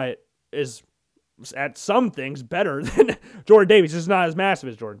Devontae Wyatt is, at some things, better than Jordan Davis. He's not as massive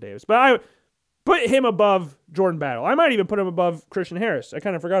as Jordan Davis, but I put him above Jordan Battle. I might even put him above Christian Harris. I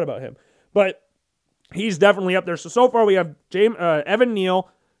kind of forgot about him, but he's definitely up there. So far we have Evan Neal,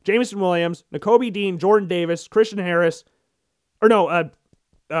 Jameson Williams, Nakobe Dean, Jordan Davis, Christian Harris, Travon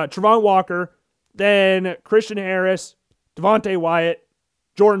Walker, then Christian Harris, Devontae Wyatt,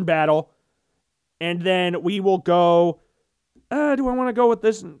 Jordan Battle, and then we will go, do I want to go with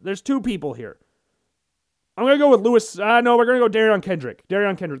this? There's 2 people here. I'm going to go with Lewis. We're going to go Darion Kendrick.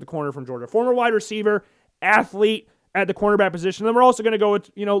 Darion Kendrick, the corner from Georgia. Former wide receiver, athlete at the cornerback position. Then we're also going to go with,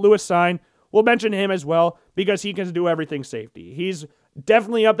 Lewis Sine. We'll mention him as well because he can do everything safety. He's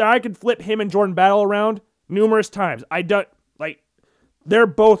definitely up there. I could flip him and Jordan Battle around numerous times. They're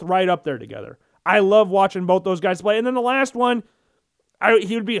both right up there together. I love watching both those guys play. And then the last one,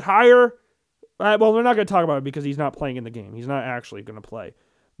 he would be higher. Well, we're not going to talk about it because he's not playing in the game. He's not actually going to play.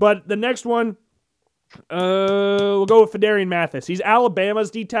 But the next one, we'll go with Fedarian Mathis. He's Alabama's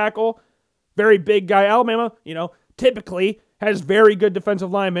D-tackle. Very big guy. Alabama, typically has very good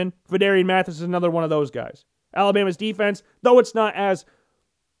defensive linemen. Fedarian Mathis is another one of those guys. Alabama's defense, though it's not as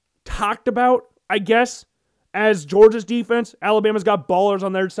talked about, I guess, as Georgia's defense, Alabama's got ballers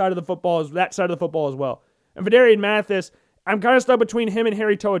on their side of the football, that side of the football as well. And Fedarian Mathis, I'm kind of stuck between him and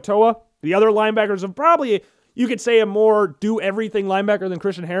Harry To'oTo'o. The other linebackers have probably, you could say, a more do-everything linebacker than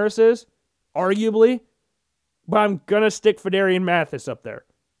Christian Harris is, arguably. But I'm going to stick Fedarian Mathis up there.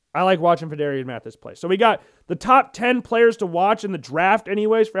 I like watching Fedarian Mathis play. So we got the top 10 players to watch in the draft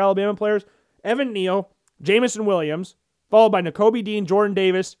anyways for Alabama players. Evan Neal, Jameson Williams, followed by Nakobe Dean, Jordan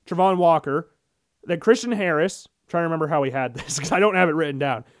Davis, Travon Walker, then Christian Harris. I'm trying to remember how he had this because I don't have it written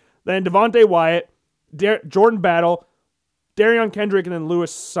down. Then Devontae Wyatt, Jordan Battle, Darion Kendrick, and then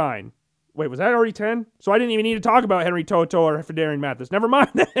Lewis Sine. Wait, was that already 10? So I didn't even need to talk about Henry To'oTo'o or Fedarian Mathis. Never mind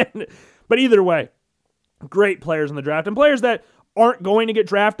then. But either way, great players in the draft. And players that aren't going to get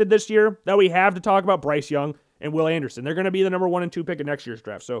drafted this year that we have to talk about, Bryce Young and Will Anderson. They're going to be the number 1 and 2 pick in next year's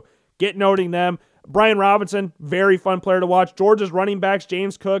draft. So get noting them. Brian Robinson, very fun player to watch. Georgia's running backs,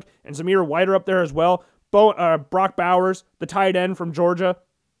 James Cook and Zamir White are up there as well. Brock Bowers, the tight end from Georgia.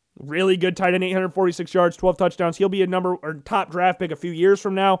 Really good tight end, 846 yards, 12 touchdowns. He'll be a top draft pick a few years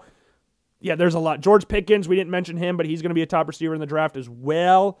from now. Yeah, there's a lot. George Pickens, we didn't mention him, but he's going to be a top receiver in the draft as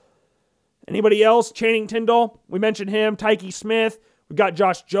well. Anybody else? Channing Tindall, we mentioned him. Tyke Smith. We've got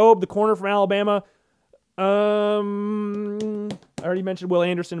Josh Jobe, the corner from Alabama. I already mentioned Will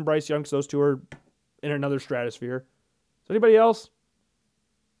Anderson and Bryce Young, so those two are in another stratosphere. Is anybody else?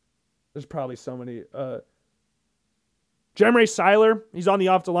 There's probably so many. Jeremy Seiler, he's on the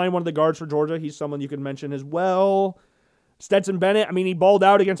offensive line, one of the guards for Georgia. He's someone you can mention as well. Stetson Bennett, he balled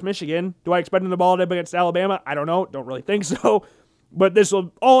out against Michigan. Do I expect him to ball out against Alabama? I don't know. Don't really think so. But this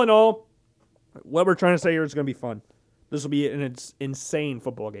will, all in all, what we're trying to say here is going to be fun. This will be an insane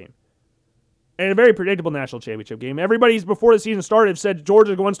football game. And a very predictable national championship game. Everybody's, before the season started, said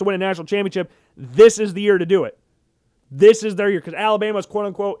Georgia wants to win a national championship. This is the year to do it. This is their year because Alabama's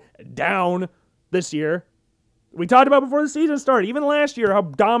quote-unquote down this year. We talked about before the season started, even last year, how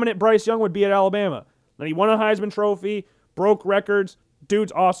dominant Bryce Young would be at Alabama. Then he won a Heisman Trophy, broke records.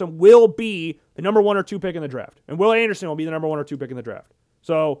 Dude's awesome. Will be the number 1 or 2 pick in the draft. And Will Anderson will be the number 1 or 2 pick in the draft.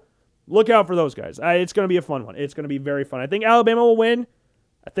 So look out for those guys. It's going to be a fun one. It's going to be very fun. I think Alabama will win.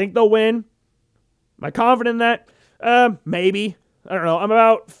 I think they'll win. Am I confident in that? Maybe. I don't know. I'm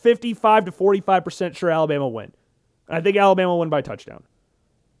about 55 to 45% sure Alabama will win. I think Alabama will win by touchdown.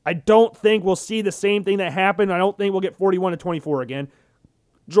 I don't think we'll see the same thing that happened. I don't think we'll get 41 to 24 again.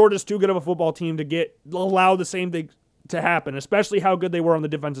 Georgia's too good of a football team to allow the same thing to happen, especially how good they were on the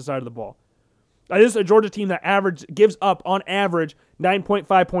defensive side of the ball. This is a Georgia team that gives up on average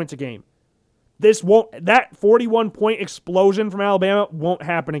 9.5 points a game. That 41-point explosion from Alabama won't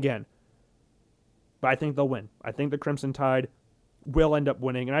happen again. But I think they'll win. I think the Crimson Tide will end up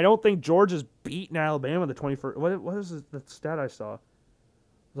winning. And I don't think Georgia's beaten Alabama the 21st. What is the stat I saw? It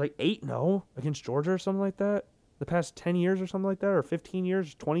was like 8-0 against Georgia or something like that. The past 10 years or something like that, or 15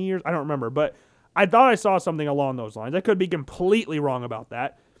 years, 20 years. I don't remember. But I thought I saw something along those lines. I could be completely wrong about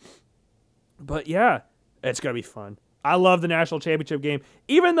that. But yeah, it's going to be fun. I love the national championship game,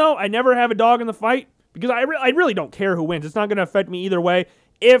 even though I never have a dog in the fight, because I really don't care who wins. It's not going to affect me either way.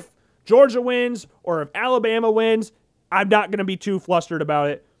 If Georgia wins or if Alabama wins, I'm not going to be too flustered about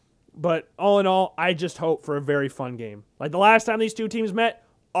it. But all in all, I just hope for a very fun game. Like the last time these two teams met,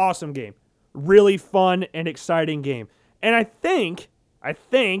 awesome game. Really fun and exciting game. And I think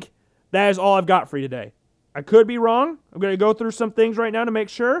that is all I've got for you today. I could be wrong. I'm going to go through some things right now to make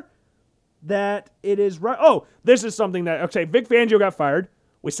sure that it is right. Oh, this is something Vic Fangio got fired.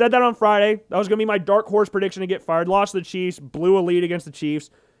 We said that on Friday. That was going to be my dark horse prediction to get fired. Lost to the Chiefs, blew a lead against the Chiefs.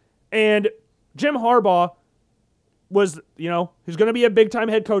 And Jim Harbaugh was, he's going to be a big-time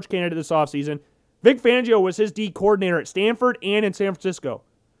head coach candidate this offseason. Vic Fangio was his D coordinator at Stanford and in San Francisco.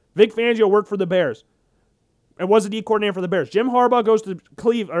 Vic Fangio worked for the Bears and was the D coordinator for the Bears. Jim Harbaugh goes to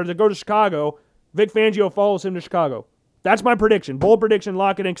to Chicago. Vic Fangio follows him to Chicago. That's my prediction. Bold prediction,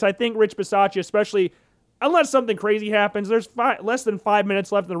 lock it in. Because I think Rich Bisaccia, especially, unless something crazy happens, there's less than 5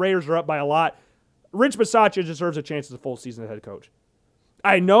 minutes left and the Raiders are up by a lot. Rich Bisaccia deserves a chance as a full season head coach.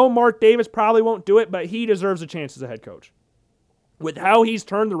 I know Mark Davis probably won't do it, but he deserves a chance as a head coach. With how he's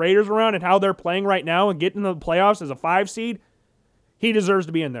turned the Raiders around and how they're playing right now and getting to the playoffs as a 5 seed, he deserves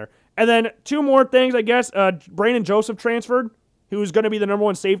to be in there. And then two more things, I guess. Brandon Joseph transferred, who's going to be the number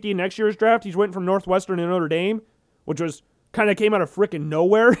 1 safety in next year's draft. He's went from Northwestern to Notre Dame, which was kind of came out of freaking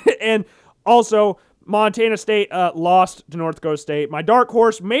nowhere. And also, Montana State lost to North Dakota State. My dark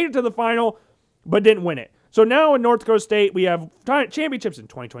horse made it to the final, but didn't win it. So now in North Dakota State, we have championships in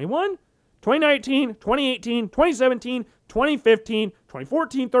 2021, 2019, 2018, 2017, 2015,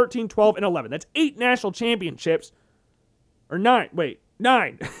 2014, 13, 12, and 11. That's 8 national championships. Or 9. Wait,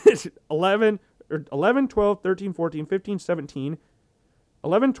 9. 11, 12, 13, 14, 15, 17.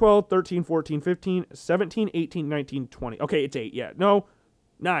 11, 12, 13, 14, 15, 17, 18, 19, 20. Okay, it's 8. Yeah, no,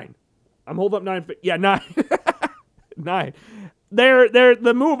 9. I'm holding up 9. Yeah, 9. 9.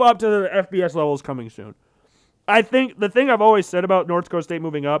 The move up to the FBS level is coming soon. I think the thing I've always said about North Dakota State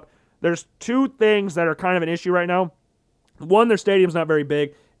moving up, there's 2 things that are kind of an issue right now. 1, their stadium's not very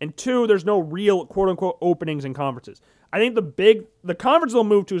big. And 2, there's no real quote-unquote openings in conferences. I think the conference they'll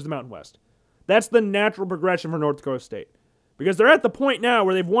move to is the Mountain West. That's the natural progression for North Dakota State. Because they're at the point now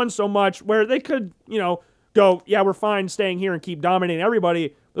where they've won so much where they could, go, yeah, we're fine staying here and keep dominating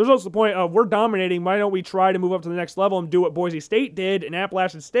everybody. There's also the point of we're dominating. Why don't we try to move up to the next level and do what Boise State did in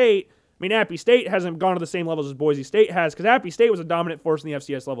Appalachian State? I mean, Appy State hasn't gone to the same levels as Boise State has because Appy State was a dominant force in the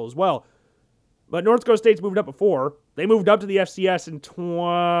FCS level as well. But North Dakota State's moved up before. They moved up to the FCS in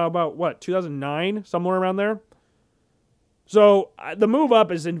 2009, somewhere around there. So the move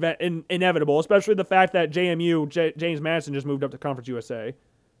up is inevitable, especially the fact that JMU, James Madison, just moved up to Conference USA.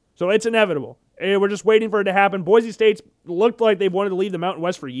 So it's inevitable. And we're just waiting for it to happen. Boise State's looked like they've wanted to leave the Mountain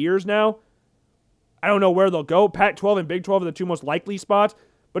West for years now. I don't know where they'll go. Pac-12 and Big 12 are the 2 most likely spots.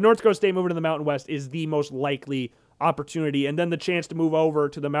 But North Dakota State moving to the Mountain West is the most likely opportunity. And then the chance to move over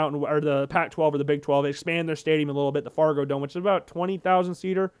to the the Pac-12 or the Big 12, expand their stadium a little bit, the Fargo Dome, which is about 20,000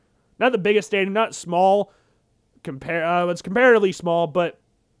 seater. Not the biggest stadium, not small. It's comparatively small, but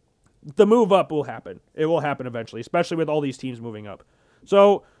the move up will happen. It will happen eventually, especially with all these teams moving up.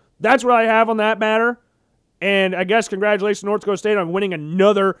 So that's what I have on that matter. And I guess congratulations to North Dakota State on winning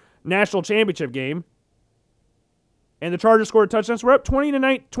another national championship game. And the Chargers scored a touchdown. So we're up 20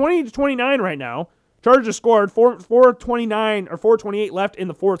 to 29 right now. Chargers scored 4:29 or 4:28 left in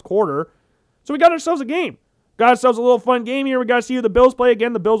the fourth quarter. So we got ourselves a game. Got ourselves a little fun game here. We got to see who the Bills play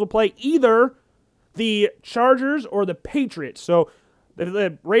again. The Bills will play either the Chargers or the Patriots. So if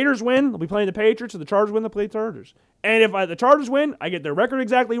the Raiders win, they'll be playing the Patriots. If the Chargers win, they'll play the Chargers. And if the Chargers win, I get their record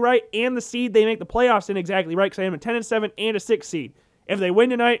exactly right and the seed they make the playoffs in exactly right because I am a 10-7 and a 6 seed. If they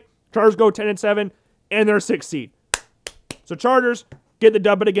win tonight, Chargers go 10-7 and they're a 6 seed. So Chargers, get the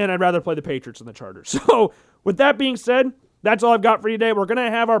dub. But again, I'd rather play the Patriots than the Chargers. So with that being said, that's all I've got for you today. We're going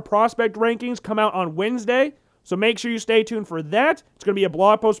to have our prospect rankings come out on Wednesday, so make sure you stay tuned for that. It's going to be a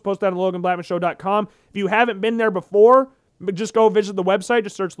blog post posted on LoganBlackmanShow.com. If you haven't been there before, just go visit the website.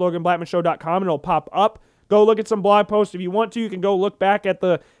 Just search LoganBlackmanShow.com and it'll pop up. Go look at some blog posts. If you want to, you can go look back at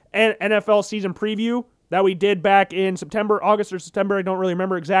the NFL season preview that we did back in August or September. I don't really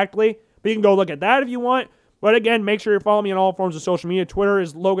remember exactly, but you can go look at that if you want. But again, make sure you follow me on all forms of social media. Twitter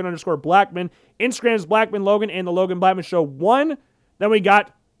is Logan_Blackman. Instagram is Blackman Logan and the Logan Blackman Show 1. Then we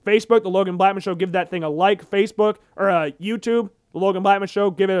got Facebook, the Logan Blackman Show. Give that thing a like. Facebook or YouTube, the Logan Blackman Show.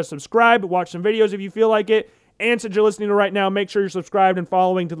 Give it a subscribe. Watch some videos if you feel like it. And since you're listening to right now, make sure you're subscribed and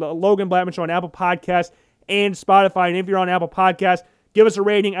following to the Logan Blackman Show on Apple Podcasts and Spotify. And if you're on Apple Podcasts, give us a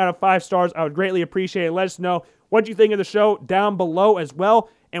rating out of 5 stars. I would greatly appreciate it. Let us know what you think of the show down below as well.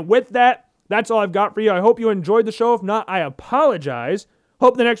 And with that, that's all I've got for you. I hope you enjoyed the show. If not, I apologize.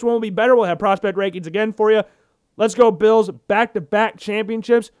 Hope the next one will be better. We'll have prospect rankings again for you. Let's go, Bills. Back-to-back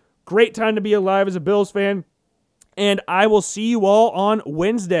championships. Great time to be alive as a Bills fan. And I will see you all on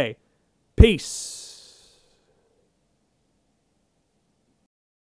Wednesday. Peace.